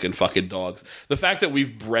goofiest looking fucking dogs. The fact that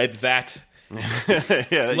we've bred that.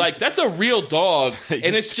 Yeah, that's a real dog, and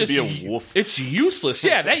it's just be a wolf. It's useless.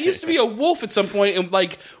 Yeah, that used to be a wolf at some point, and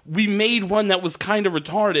like we made one that was kind of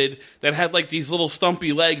retarded that had like these little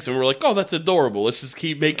stumpy legs, and we're like, oh, that's adorable. Let's just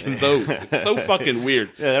keep making those. It's so fucking weird.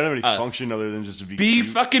 Yeah, they don't have any function other than just to be cute.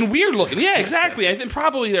 Fucking weird looking. Yeah, exactly. I think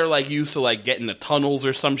probably they're like used to like getting the tunnels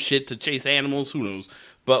or some shit to chase animals. Who knows?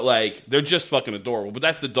 But, like, they're just fucking adorable. But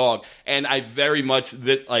that's the dog. And I very much,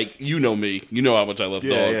 like, you know me. You know how much I love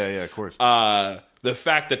dogs. Yeah, of course. The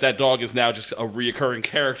fact that dog is now just a reoccurring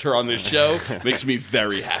character on this show makes me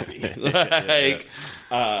very happy.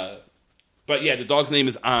 But, yeah, the dog's name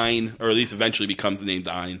is Ein, or at least eventually becomes the name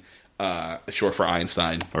Ein, short for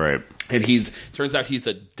Einstein. All right. And turns out he's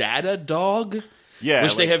a data dog. Yeah,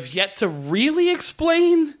 which they have yet to really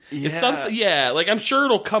explain. Yeah. It's something, like I'm sure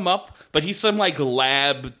it'll come up, but he's some like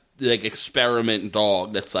lab like experiment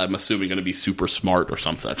dog that's I'm assuming going to be super smart or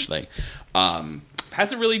some such thing.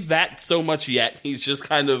 Hasn't really that so much yet. He's just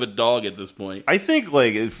kind of a dog at this point. I think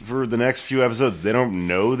like for the next few episodes, they don't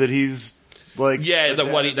know that he's like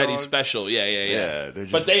that he's special. Yeah.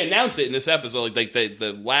 But they announce it in this episode. Like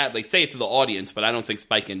the lab, they say it to the audience, but I don't think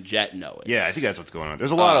Spike and Jet know it. Yeah, I think that's what's going on.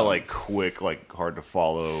 There's a lot of like quick, like hard to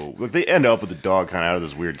follow. Like they end up with the dog kind of out of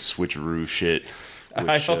this weird switcheroo shit.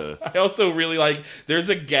 Which, I also really like. There's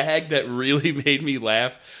a gag that really made me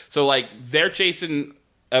laugh. So like they're chasing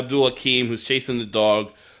Abdul Hakim, who's chasing the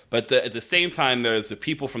dog, but at the same time, there's the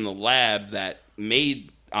people from the lab that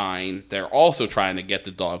made Ein. They're also trying to get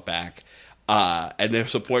the dog back. And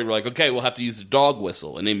there's a point where like, okay, we'll have to use the dog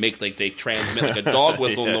whistle, and they transmit like a dog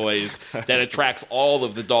whistle noise that attracts all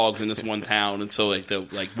of the dogs in this one town, and so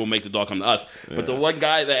we'll make the dog come to us. Yeah. But the one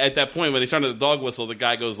guy at that point when they turn to the dog whistle, the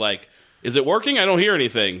guy goes like, "Is it working? I don't hear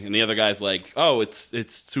anything." And the other guy's like, "Oh, it's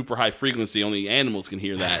super high frequency. Only animals can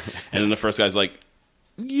hear that." And then the first guy's like,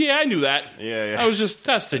 "Yeah, I knew that. Yeah. I was just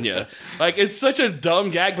testing you." Like, it's such a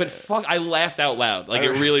dumb gag, but fuck, I laughed out loud. Like,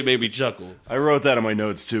 it really made me chuckle. I wrote that in my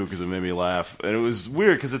notes, too, because it made me laugh. And it was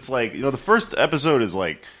weird, because it's like, the first episode is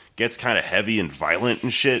like, gets kind of heavy and violent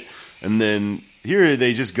and shit. And then here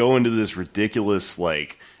they just go into this ridiculous,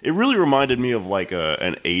 like, it really reminded me of like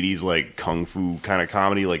an 80s, like, kung fu kind of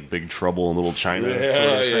comedy, like Big Trouble in Little China sort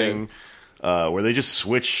of thing, where they just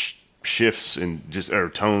switch shifts and or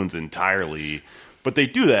tones entirely. But they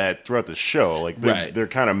do that throughout the show. Like their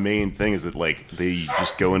kind of main thing is that like they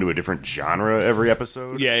just go into a different genre every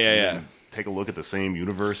episode. Yeah. Take a look at the same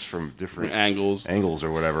universe from different angles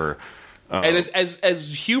or whatever. And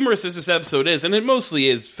as humorous as this episode is, and it mostly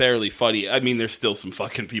is fairly funny. I mean, there's still some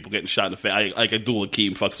fucking people getting shot in the face. Like Abdul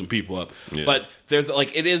Hakim fucked some people up. Yeah. But there's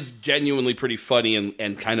like it is genuinely pretty funny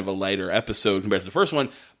and kind of a lighter episode compared to the first one.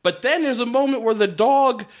 But then there's a moment where the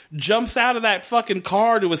dog jumps out of that fucking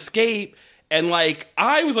car to escape. And, like,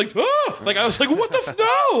 I was like, oh! Like, I was like, what the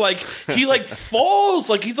no! Like, he, like, falls.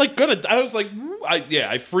 Like, he's, like, gonna... I was like,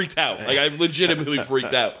 I freaked out. Like, I legitimately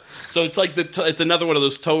freaked out. So it's like, it's another one of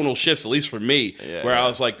those tonal shifts, at least for me, where I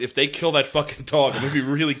was like, if they kill that fucking dog, I'm gonna be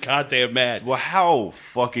really goddamn mad. Well, how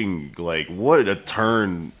fucking, like, what a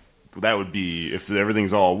turn that would be if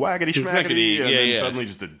everything's all waggity schmackety and then suddenly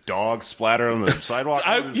just a dog splatter on the sidewalk.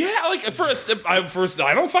 I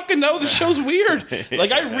don't fucking know. This show's weird.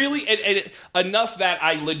 Like I really enough that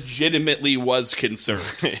I legitimately was concerned.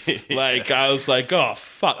 Like I was like, oh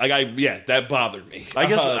fuck. Like that bothered me. I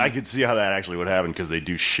guess I could see how that actually would happen because they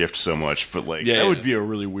do shift so much. But like that would be a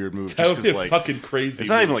really weird move. That just would be like fucking crazy. It's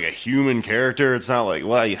not even like a human character. It's not like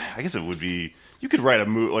I guess it would be. you could write a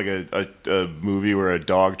movie where a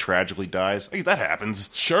dog tragically dies. Like, that happens.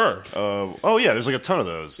 Sure. Oh yeah, there's like a ton of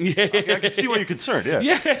those. Yeah. I can see why you're concerned. Yeah.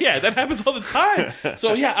 Yeah, that happens all the time.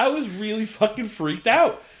 So yeah, I was really fucking freaked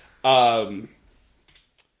out. But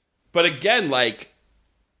again, like,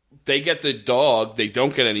 they get the dog, they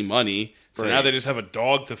don't get any money, so now they just have a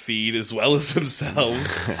dog to feed as well as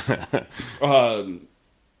themselves.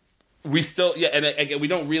 We still, and again, we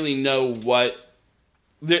don't really know what.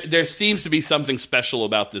 There seems to be something special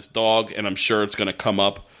about this dog, and I'm sure it's going to come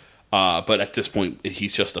up. But at this point,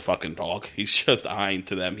 he's just a fucking dog. He's just Ein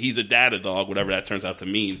to them. He's a data dog, whatever that turns out to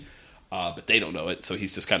mean. But they don't know it, so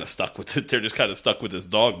he's just kind of stuck with it. They're just kind of stuck with this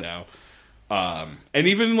dog now. And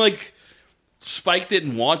even, like, Spike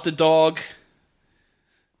didn't want the dog.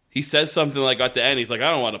 He says something like at the end, he's like,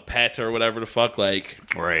 I don't want a pet or whatever the fuck, like.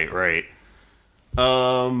 Right.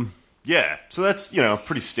 Yeah, so that's,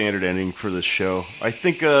 pretty standard ending for this show. I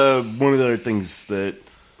think one of the other things that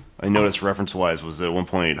I noticed reference-wise was that at one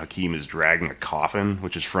point Hakeem is dragging a coffin,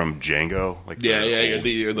 which is from Django. Like the old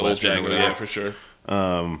Django, yeah, for sure.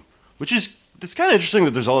 Which is, it's kind of interesting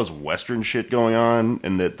that there's all this Western shit going on,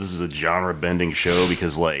 and that this is a genre-bending show,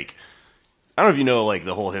 because, like, I don't know if you know, like,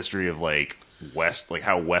 the whole history of, like,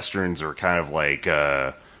 how Westerns are kind of, like,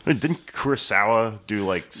 didn't Kurosawa do,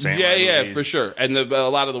 like, samurai movies? For sure. And a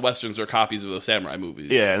lot of the Westerns are copies of those samurai movies.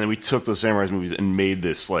 Yeah, and then we took those samurai movies and made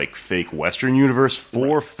this, like, fake Western universe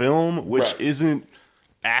for film, which isn't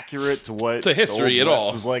accurate to what to history the at Old West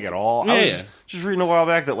all. was like at all. I was just reading a while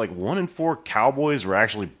back that, like, 1 in 4 cowboys were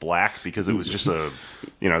actually black because it was just it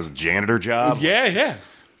was a janitor job. Yeah.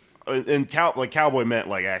 And cowboy meant,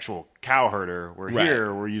 like, actual cow herder, where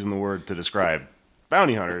here we're using the word to describe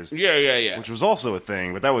bounty hunters. Yeah. Which was also a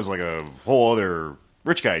thing, but that was like a whole other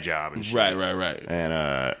rich guy job and shit. Right.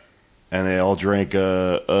 And they all drank. They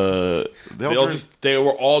were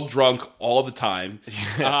all drunk all the time.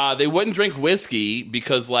 They wouldn't drink whiskey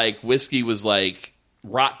because, like, whiskey was like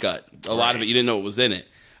rot gut. A lot of it, you didn't know what was in it.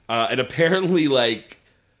 And apparently, like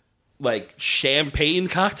champagne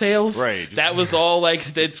cocktails. Right. That was all, like,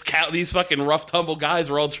 these fucking rough tumble guys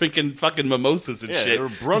were all drinking fucking mimosas and shit. They were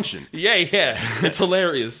brunching. Yeah. It's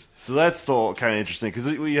hilarious. So that's still kind of interesting, because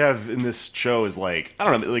what you have in this show is, like, I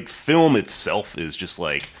don't know, like, film itself is just,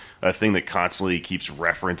 like, a thing that constantly keeps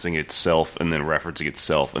referencing itself and then referencing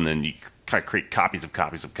itself, and then you kind of create copies of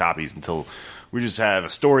copies of copies until we just have a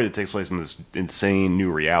story that takes place in this insane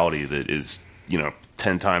new reality that is,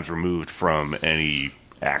 10 times removed from any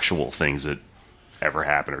actual things that ever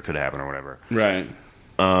happened or could happen or whatever. Right.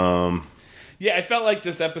 Yeah, I felt like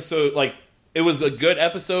this episode, like, it was a good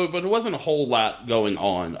episode, but it wasn't a whole lot going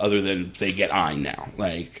on other than they get Ein now.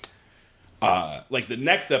 Like the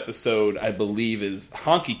next episode, I believe, is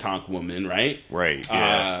Honky Tonk Woman, right? Right,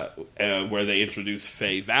 yeah. Where they introduce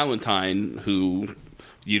Faye Valentine, who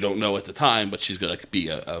you don't know at the time, but she's going to be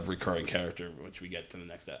a recurring character, which we get to the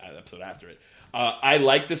next episode after it. I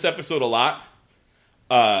like this episode a lot.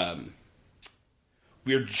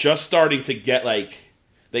 We're just starting to get, like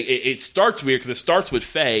it starts weird because it starts with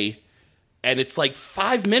Faye, and it's like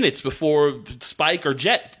 5 minutes before Spike or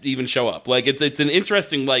Jet even show up. Like, it's an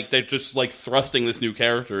interesting, like, they're just, like, thrusting this new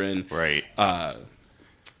character in. Right.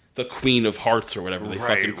 The Queen of Hearts or whatever they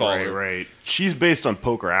fucking call her. Right. She's based on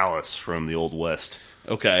Poker Alice from the Old West.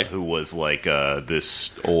 Okay. Who was, like,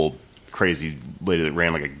 this old crazy lady that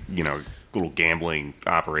ran, like, a, little gambling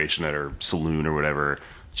operation at her saloon or whatever.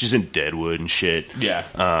 She's in Deadwood and shit. Yeah.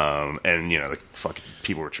 And, the fucking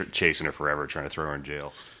people were chasing her forever, trying to throw her in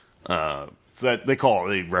jail. So that they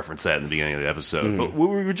reference that in the beginning of the episode. Mm-hmm. But what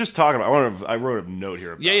we were just talking about, I wrote a note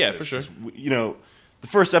here about this, for sure. The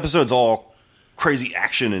first episode's all crazy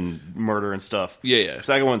action and murder and stuff. Yeah. The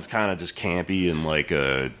second one's kind of just campy and like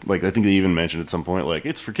I think they even mentioned at some point, like,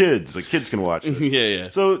 it's for kids. Like, kids can watch this. Yeah.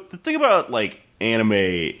 So the thing about, like, anime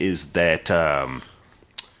is that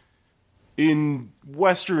in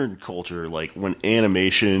Western culture, like, when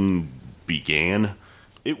animation began,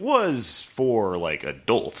 it was for, like,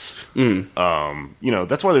 adults. That's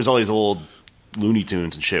why there's all these old Looney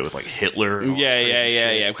Tunes and shit with, like, Hitler. And all this crazy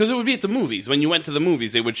shit. Because it would be at the movies. When you went to the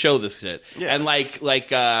movies, they would show this shit. Yeah. And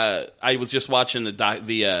I was just watching the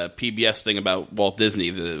PBS thing about Walt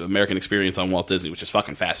Disney, the American Experience on Walt Disney, which is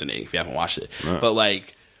fucking fascinating if you haven't watched it. But,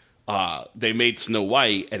 like, they made Snow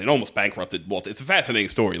White, and it almost bankrupted Walt. It's a fascinating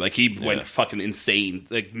story. Like, he went fucking insane.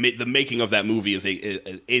 Like, the making of that movie is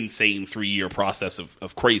an insane 3-year process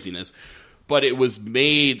of craziness. but it was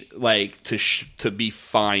made like to be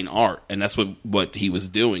fine art, and that's what he was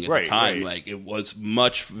doing at the time. Right. Like it was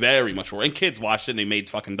very much more. And kids watched it and they made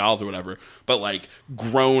fucking dolls or whatever. But like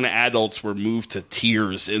grown adults were moved to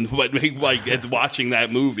tears and watching that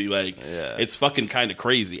movie. Like it's fucking kind of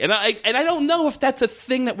crazy. And I don't know if that's a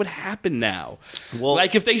thing that would happen now. Well,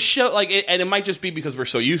 like if they show and it might just be because we're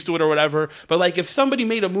so used to it or whatever. But like if somebody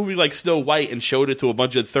made a movie like Snow White and showed it to a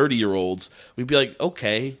bunch of 30-year-olds, we'd be like,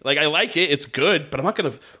 okay, like I like it, it's good, but I'm not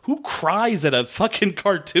gonna. Who cries at a fucking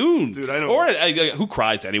cartoon, dude? I know. Or who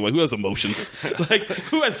cries anyway? Who has emotions? Like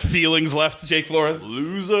who has feelings left? Jake Flores,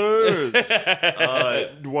 losers.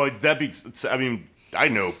 Well, that beats. I mean, I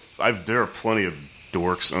know. There are plenty of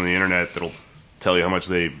dorks on the internet that'll tell you how much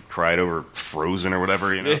they cried over Frozen or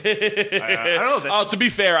whatever. You know, I don't know. Oh, to be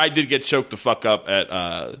fair, I did get choked the fuck up at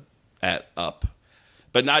Up.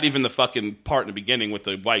 But not even the fucking part in the beginning with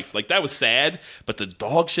the wife. Like, that was sad, but the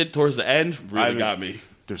dog shit towards the end really got me.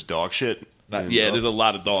 There's dog shit? There's a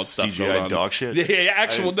lot lot of stuff going on. CGI dog shit? Yeah,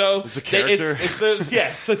 actual, no. It's a character?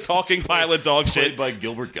 It's a talking pilot dog Played shit. by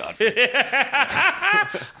Gilbert Gottfried.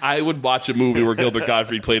 I would watch a movie where Gilbert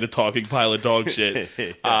Gottfried played a talking pilot dog shit.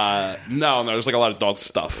 No, there's like a lot of dog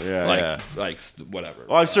stuff. Like whatever.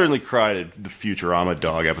 Well, I've certainly cried at the Futurama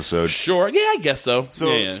dog episode. Sure. Yeah, I guess so.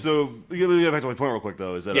 So we get back to my point real quick,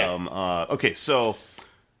 though, is that, okay, so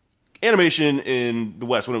animation in the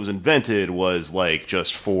West, when it was invented, was like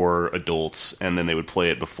just for adults, and then they would play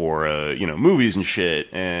it before, movies and shit,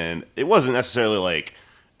 and it wasn't necessarily like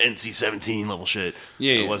NC-17 level shit.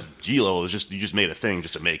 It wasn't G level. It was just you just made a thing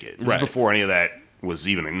just to make it. This is before any of that was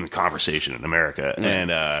even in the conversation in America, and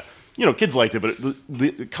kids liked it, but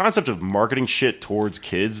the concept of marketing shit towards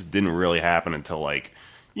kids didn't really happen until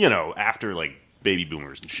after like baby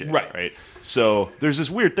boomers and shit, right? So there's this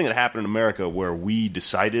weird thing that happened in America where we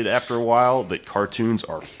decided after a while that cartoons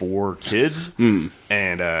are for kids, and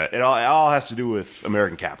it all has to do with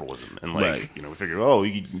American capitalism, and we figured,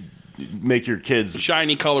 you make your kids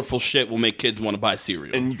shiny, colorful shit will make kids want to buy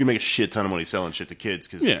cereal, and you can make a shit ton of money selling shit to kids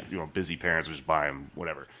because busy parents will just buy them,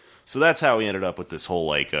 whatever. So that's how we ended up with this whole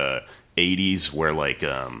 80s where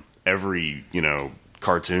every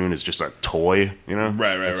cartoon is just a toy,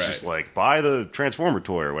 It's just like buy the Transformer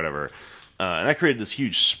toy or whatever. And that created this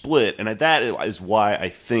huge split, and that is why I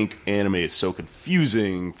think anime is so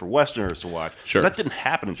confusing for Westerners to watch. Sure. That didn't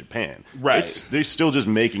happen in Japan. Right. They're still just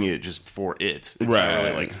making it just for it. It's right. not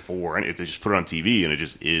really for, and they just put it on TV, and it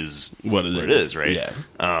just is what it is, right?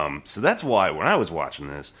 Yeah. So that's why when I was watching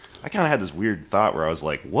this, I kind of had this weird thought where I was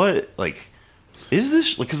like, what, is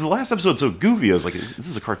this, because the last episode's so goofy, I was like, this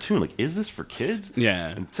is a cartoon, is this for kids? Yeah.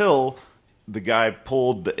 Until the guy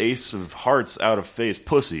pulled the ace of hearts out of Faye's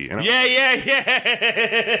pussy. And yeah,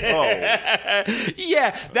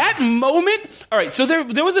 that moment. All right, so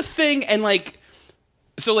there was a thing, and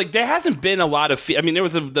there hasn't been a lot of. There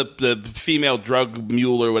was the female drug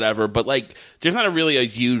mule or whatever, but there's not really a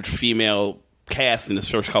huge female cast in the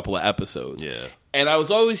first couple of episodes. Yeah. And I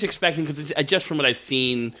was always expecting, because just from what I've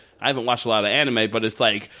seen, I haven't watched a lot of anime, but it's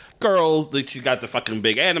girls, she's got the fucking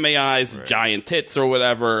big anime eyes, giant tits or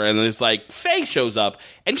whatever, and it's Faye shows up,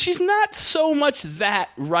 and she's not so much that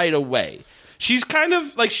right away. She's kind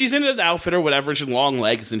of, she's in an outfit or whatever, she's long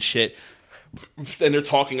legs and shit, and they're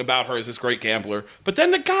talking about her as this great gambler, but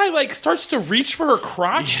then the guy, starts to reach for her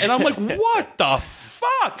crotch, and I'm like, what the fuck?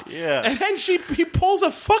 Yeah. And then he pulls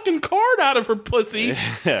a fucking card out of her pussy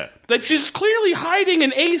that she's clearly hiding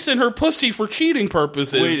an ace in her pussy for cheating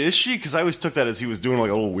purposes. Wait, is she? Because I always took that as he was doing a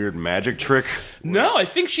little weird magic trick. No, I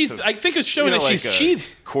think it's showing that she's cheating.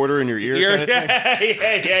 Quarter in your ear kind of thing?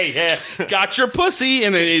 Yeah. Got your pussy,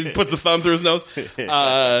 and then he puts the thumb through his nose.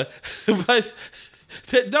 But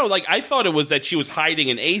no, I thought it was that she was hiding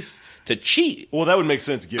an ace to cheat. Well, that would make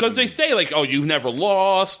sense. Because they say, you've never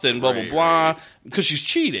lost, and blah, blah, blah. Because she's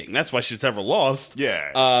cheating. That's why she's never lost.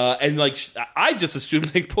 Yeah. And, I just assumed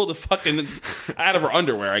they pulled the fucking out of her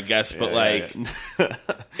underwear, I guess. But,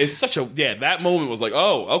 it's such a... Yeah, that moment was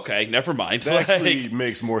oh, okay, never mind. That actually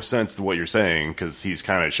makes more sense to what you're saying, because he's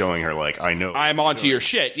kind of showing her, I know. I'm onto your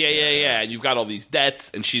shit. Yeah. And you've got all these debts,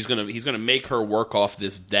 and he's gonna make her work off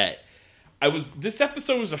this debt. This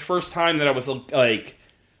episode was the first time that I was,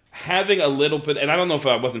 having a little bit, and I don't know if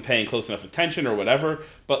I wasn't paying close enough attention or whatever,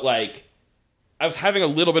 but I was having a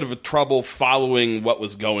little bit of a trouble following what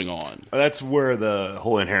was going on. That's where the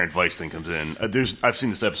whole Inherent Vice thing comes in. I've seen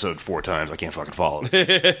this episode 4 times. I can't fucking follow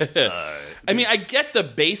it. I get the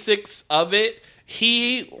basics of it.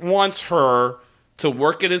 He wants her to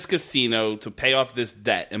work at his casino to pay off this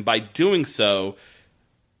debt, and by doing so,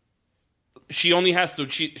 she only has to.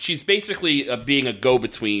 She's basically being a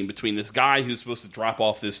go-between between this guy who's supposed to drop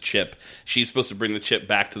off this chip. She's supposed to bring the chip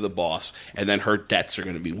back to the boss, and then her debts are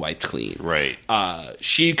going to be wiped clean. Right.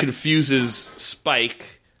 She confuses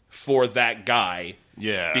Spike for that guy.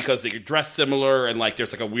 Yeah. Because they dress similar, and like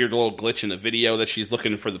there's like a weird little glitch in the video that she's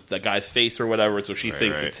looking for the guy's face or whatever, so she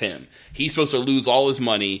thinks it's him. He's supposed to lose all his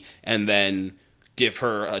money and then give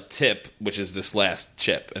her a tip, which is this last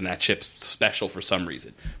chip, and that chip's special for some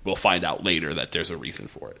reason. We'll find out later that there's a reason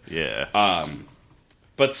for it. Yeah.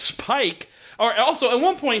 But Spike, or also at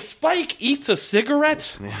one point, Spike eats a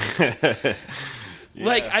cigarette. Yeah.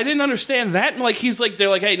 Like, I didn't understand that. Like, they're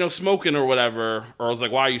like, hey, no smoking or whatever. Or I was like,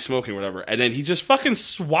 why are you smoking or whatever? And then he just fucking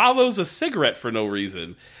swallows a cigarette for no reason.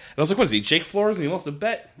 And I was like, what is he, Jake Flores? And he lost a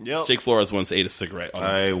bet? Yep. Jake Flores once ate a cigarette.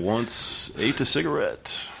 I once ate a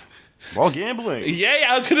cigarette while gambling. Yeah,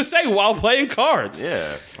 I was going to say, while playing cards.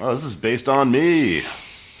 Yeah. Well, this is based on me.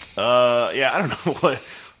 Yeah, I don't know what...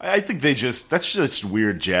 I think that's just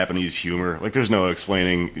weird Japanese humor. Like, there's no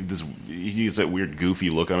explaining this. He has that weird goofy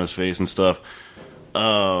look on his face and stuff.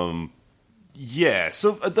 Yeah,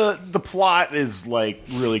 so the plot is like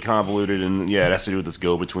really convoluted, and yeah, it has to do with this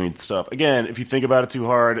go-between stuff. Again, if you think about it too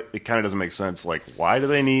hard, it kind of doesn't make sense. Like, why does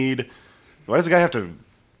the guy have to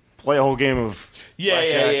play a whole game of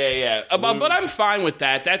blackjack? Yeah. But I'm fine with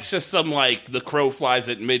that. That's just some like the crow flies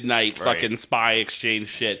at midnight fucking spy exchange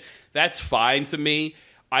shit. That's fine to me.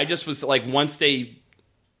 I just was like, once they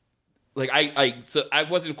like I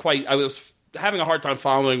was having a hard time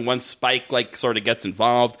following once Spike like sort of gets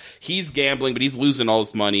involved. He's gambling, but he's losing all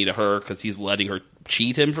his money to her because he's letting her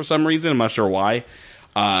cheat him for some reason. I'm not sure why.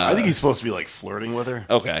 I think he's supposed to be like flirting with her.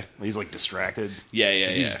 Okay. He's like distracted. Yeah.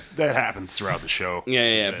 That happens throughout the show.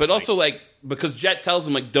 Yeah. But also like because Jet tells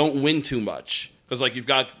him like don't win too much. Because like you've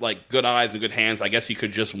got like good eyes and good hands, I guess he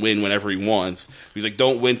could just win whenever he wants. He's like,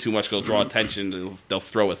 don't win too much; because it'll draw attention. And they'll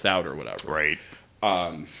throw us out or whatever. Right.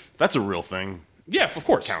 That's a real thing. Yeah, of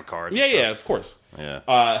course. Count cards. Yeah, of course.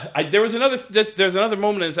 Yeah. There's another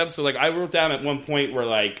moment in this episode. Like I wrote down at one point where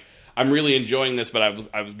like I'm really enjoying this, but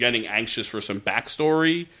I was getting anxious for some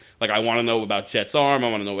backstory. Like I want to know about Jet's arm.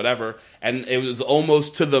 I want to know whatever. And it was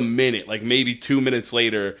almost to the minute, like maybe 2 minutes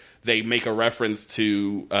later, they make a reference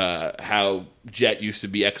to how Jet used to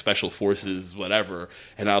be ex-Special Forces, whatever.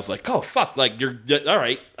 And I was like, oh, fuck. Like, you're all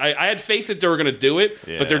right. I had faith that they were going to do it,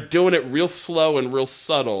 but they're doing it real slow and real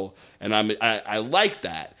subtle. And I like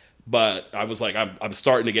that. But I was like, I'm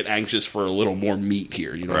starting to get anxious for a little more meat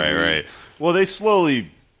here. You know what I mean? Right. Well, they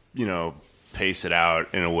slowly, pace it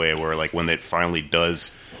out in a way where, like, when it finally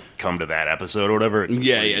does come to that episode or whatever, it's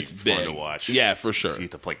it's fun big to watch. Yeah, for sure. So you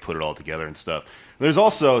have to like put it all together and stuff. There's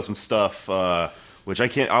also some stuff which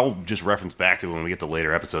I'll just reference back to when we get to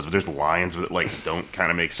later episodes. But there's lines that like don't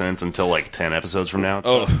kind of make sense until like 10 episodes from now.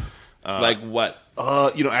 So, like what?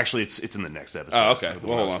 Actually, it's in the next episode. Oh, okay.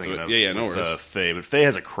 Well, Hold on to it. Yeah, no worries. Faye, but Faye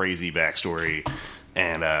has a crazy backstory,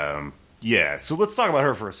 and So let's talk about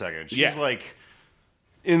her for a second. She's like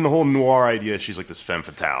in the whole noir idea. She's like this femme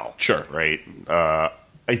fatale. Sure. Right.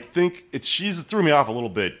 I think she's threw me off a little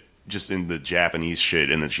bit just in the Japanese shit,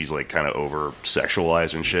 and that she's like kind of over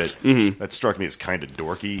sexualized and shit. Mm-hmm. That struck me as kind of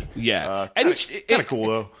dorky. Yeah, and it's kind of cool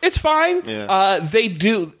though. It's fine. Yeah. They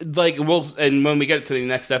do like and when we get to the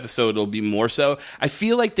next episode, it'll be more so. I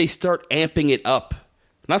feel like they start amping it up.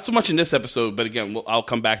 Not so much in this episode, but again, I'll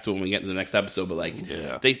come back to it when we get to the next episode. But like,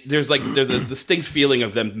 there's a distinct feeling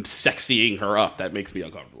of them sexying her up that makes me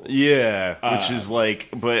uncomfortable. Yeah, which is like,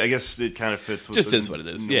 but I guess it kind of fits with just the is what it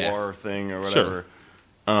is. Noir thing or whatever.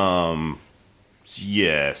 Sure.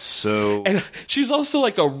 Yeah. So, and she's also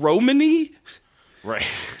like a Romany. Right.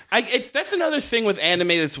 That's another thing with anime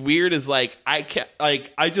that's weird. Is like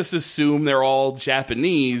I just assume they're all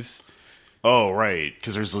Japanese. Oh, right,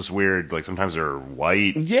 because there's this weird, like, sometimes they're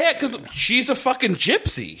white. Yeah, because she's a fucking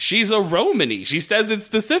gypsy. She's a Romany. She says it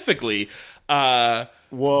specifically.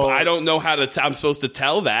 Well, I don't know how to... I'm supposed to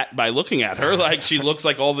tell that by looking at her. Like, she looks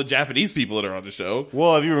like all the Japanese people that are on the show.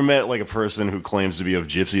 Well, have you ever met, like, a person who claims to be of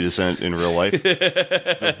gypsy descent in real life?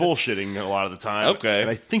 They're bullshitting a lot of the time. Okay. And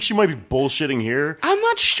I think she might be bullshitting here. I'm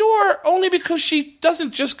not sure, only because she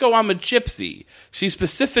doesn't just go, I'm a gypsy. She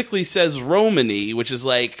specifically says Romany, which is,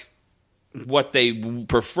 like... what they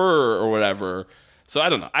prefer or whatever. So I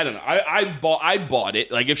don't know. I bought it.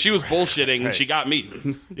 Like if she was bullshitting, right. She got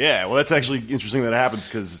me. Yeah, well, that's actually interesting that happens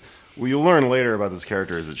because what you'll learn later about this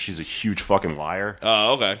character is that she's a huge fucking liar.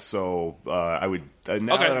 Oh, okay. So I would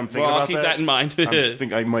now that I'm thinking I'll about keep that in mind. I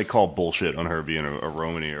think I might call bullshit on her being a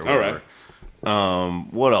Romany or whatever. All right.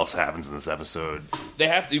 What else happens in this episode?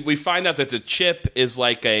 We find out that the chip is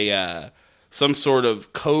like a some sort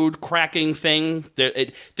of code cracking thing.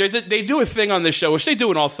 They do a thing on this show, which they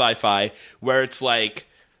do in all sci-fi, where it's like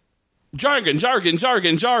jargon,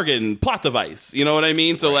 plot device. You know what I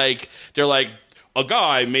mean? So like they're like, a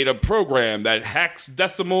guy made a program that hacks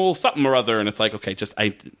decimal something or other, and it's like, okay,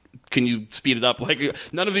 can you speed it up? Like,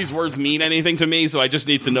 none of these words mean anything to me, so I just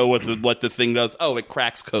need to know what the thing does. Oh, it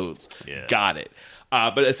cracks codes. Yeah. Got it.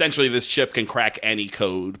 But essentially, this chip can crack any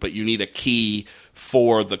code, but you need a key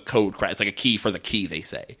for the code crack. It's like a key for the key, they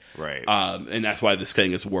say. Right. And that's why this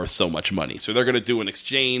thing is worth so much money. So they're going to do an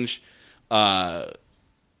exchange. You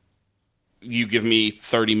give me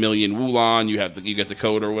 30 million Wulon, you get the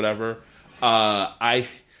code or whatever.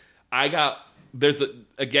 There's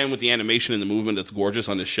again with the animation and the movement that's gorgeous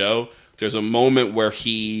on the show. There's a moment where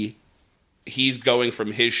he's going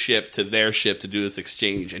from his ship to their ship to do this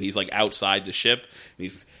exchange, and he's like outside the ship, and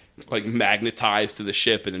he's like magnetized to the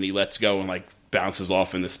ship, and then he lets go and like bounces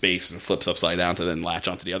off into space and flips upside down to then latch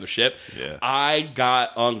onto the other ship. Yeah. I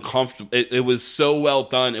got uncomfortable. It was so well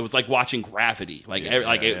done. It was like watching Gravity. Like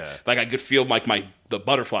I could feel like the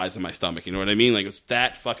butterflies in my stomach. You know what I mean? Like it's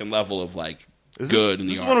that fucking level of like good in the art.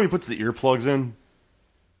 This is one where he puts the earplugs in?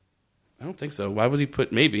 I don't think so. Why would he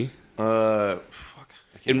put maybe?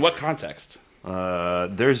 In what context?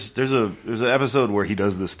 There's an episode where he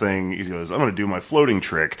does this thing. He goes, I'm going to do my floating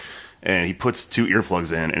trick. And he puts 2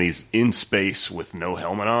 earplugs in, and he's in space with no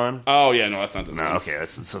helmet on. Oh, yeah, no, that's not this one. Okay,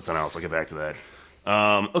 that's something else. I'll get back to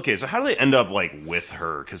that. Okay, so how do they end up, like, with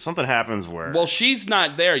her? Because something happens where... Well, she's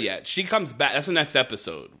not there yet. She comes back. That's the next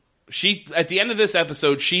episode. At the end of this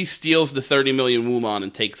episode, she steals the 30 million Wulon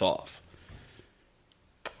and takes off.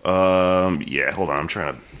 Yeah, hold on. I'm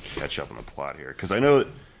trying to catch up on the plot here. Because I know...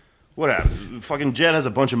 What happens? Fucking Jet has a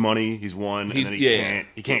bunch of money. He's won, and then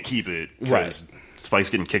he can't keep it. Right. Spike's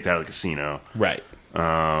getting kicked out of the casino. Right.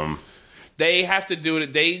 They have to do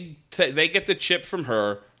it. They get the chip from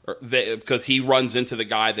her because he runs into the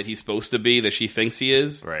guy that he's supposed to be, that she thinks he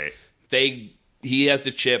is. Right. He has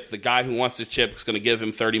the chip. The guy who wants the chip is going to give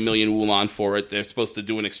him 30 million Wulon for it. They're supposed to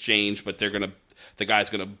do an exchange, but the guy's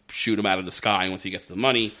going to shoot him out of the sky once he gets the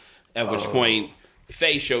money. At which point,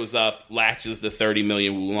 Faye shows up, latches the 30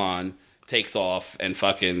 million Wulon, takes off, and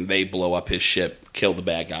fucking they blow up his ship, kill the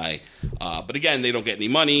bad guy. But again, they don't get any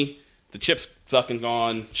money. The chip's fucking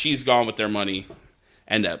gone. She's gone with their money.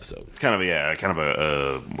 End episode. It's kind of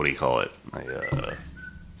a what do you call it?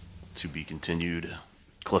 To be continued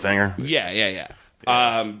cliffhanger. Yeah.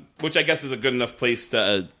 Which I guess is a good enough place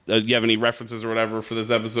to. You have any references or whatever for this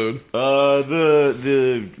episode?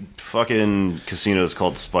 The fucking casino is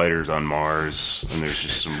called Spiders on Mars, and there's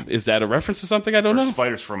just some. Is that a reference to something I don't know?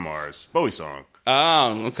 Spiders from Mars, Bowie song.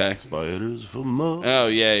 Oh, okay. Spiders from Mars. Oh,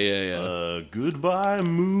 yeah. Goodbye,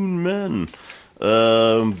 Moon Men.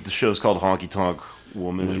 The show's called Honky Tonk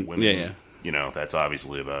Woman and Women. Yeah. You know, that's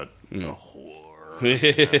obviously about a whore.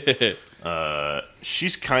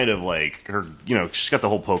 She's kind of like her. You know, she's got the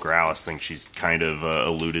whole Poker Alice thing. She's kind of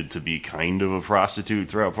alluded to be kind of a prostitute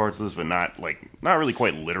throughout parts of this, but not really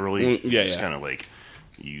quite literally. Just kind of like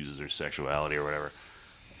uses her sexuality or whatever.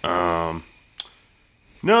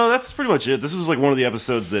 No, that's pretty much it. This was like one of the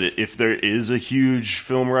episodes that if there is a huge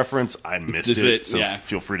film reference, I missed it. So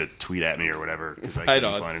feel free to tweet at me or whatever because I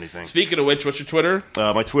couldn't find anything. Speaking of which, what's your Twitter?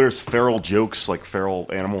 My Twitter's Feral Jokes, like feral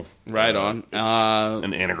animal. Right on. It's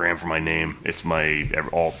an anagram for my name. It's my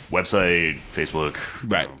all website, Facebook.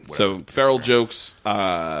 Right. So Feral Jokes.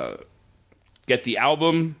 Get the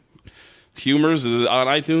album. Humors is it on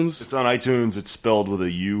iTunes? It's on iTunes. It's spelled with a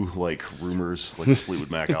U, like rumors, like the Fleetwood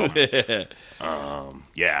Mac album.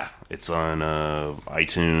 Yeah, it's on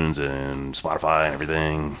iTunes and Spotify and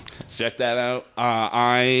everything. Check that out.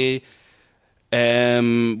 I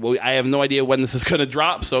have no idea when this is going to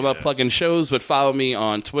drop, so I'm not plugging shows, but follow me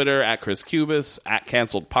on Twitter at Chris Cubis. At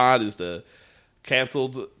Canceled Pod is the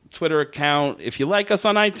Canceled Twitter account. If you like us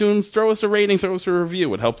on iTunes, throw us a rating, throw us a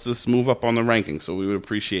review. It helps us move up on the rankings, so we would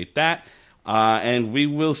appreciate that. And we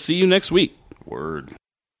will see you next week. Word.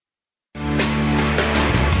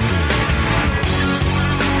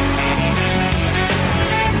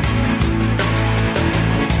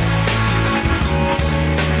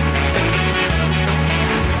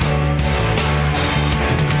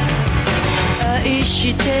愛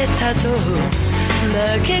してたと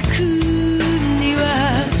嘆くに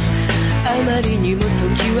はあまりにも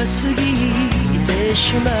時は過ぎて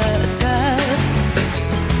しまった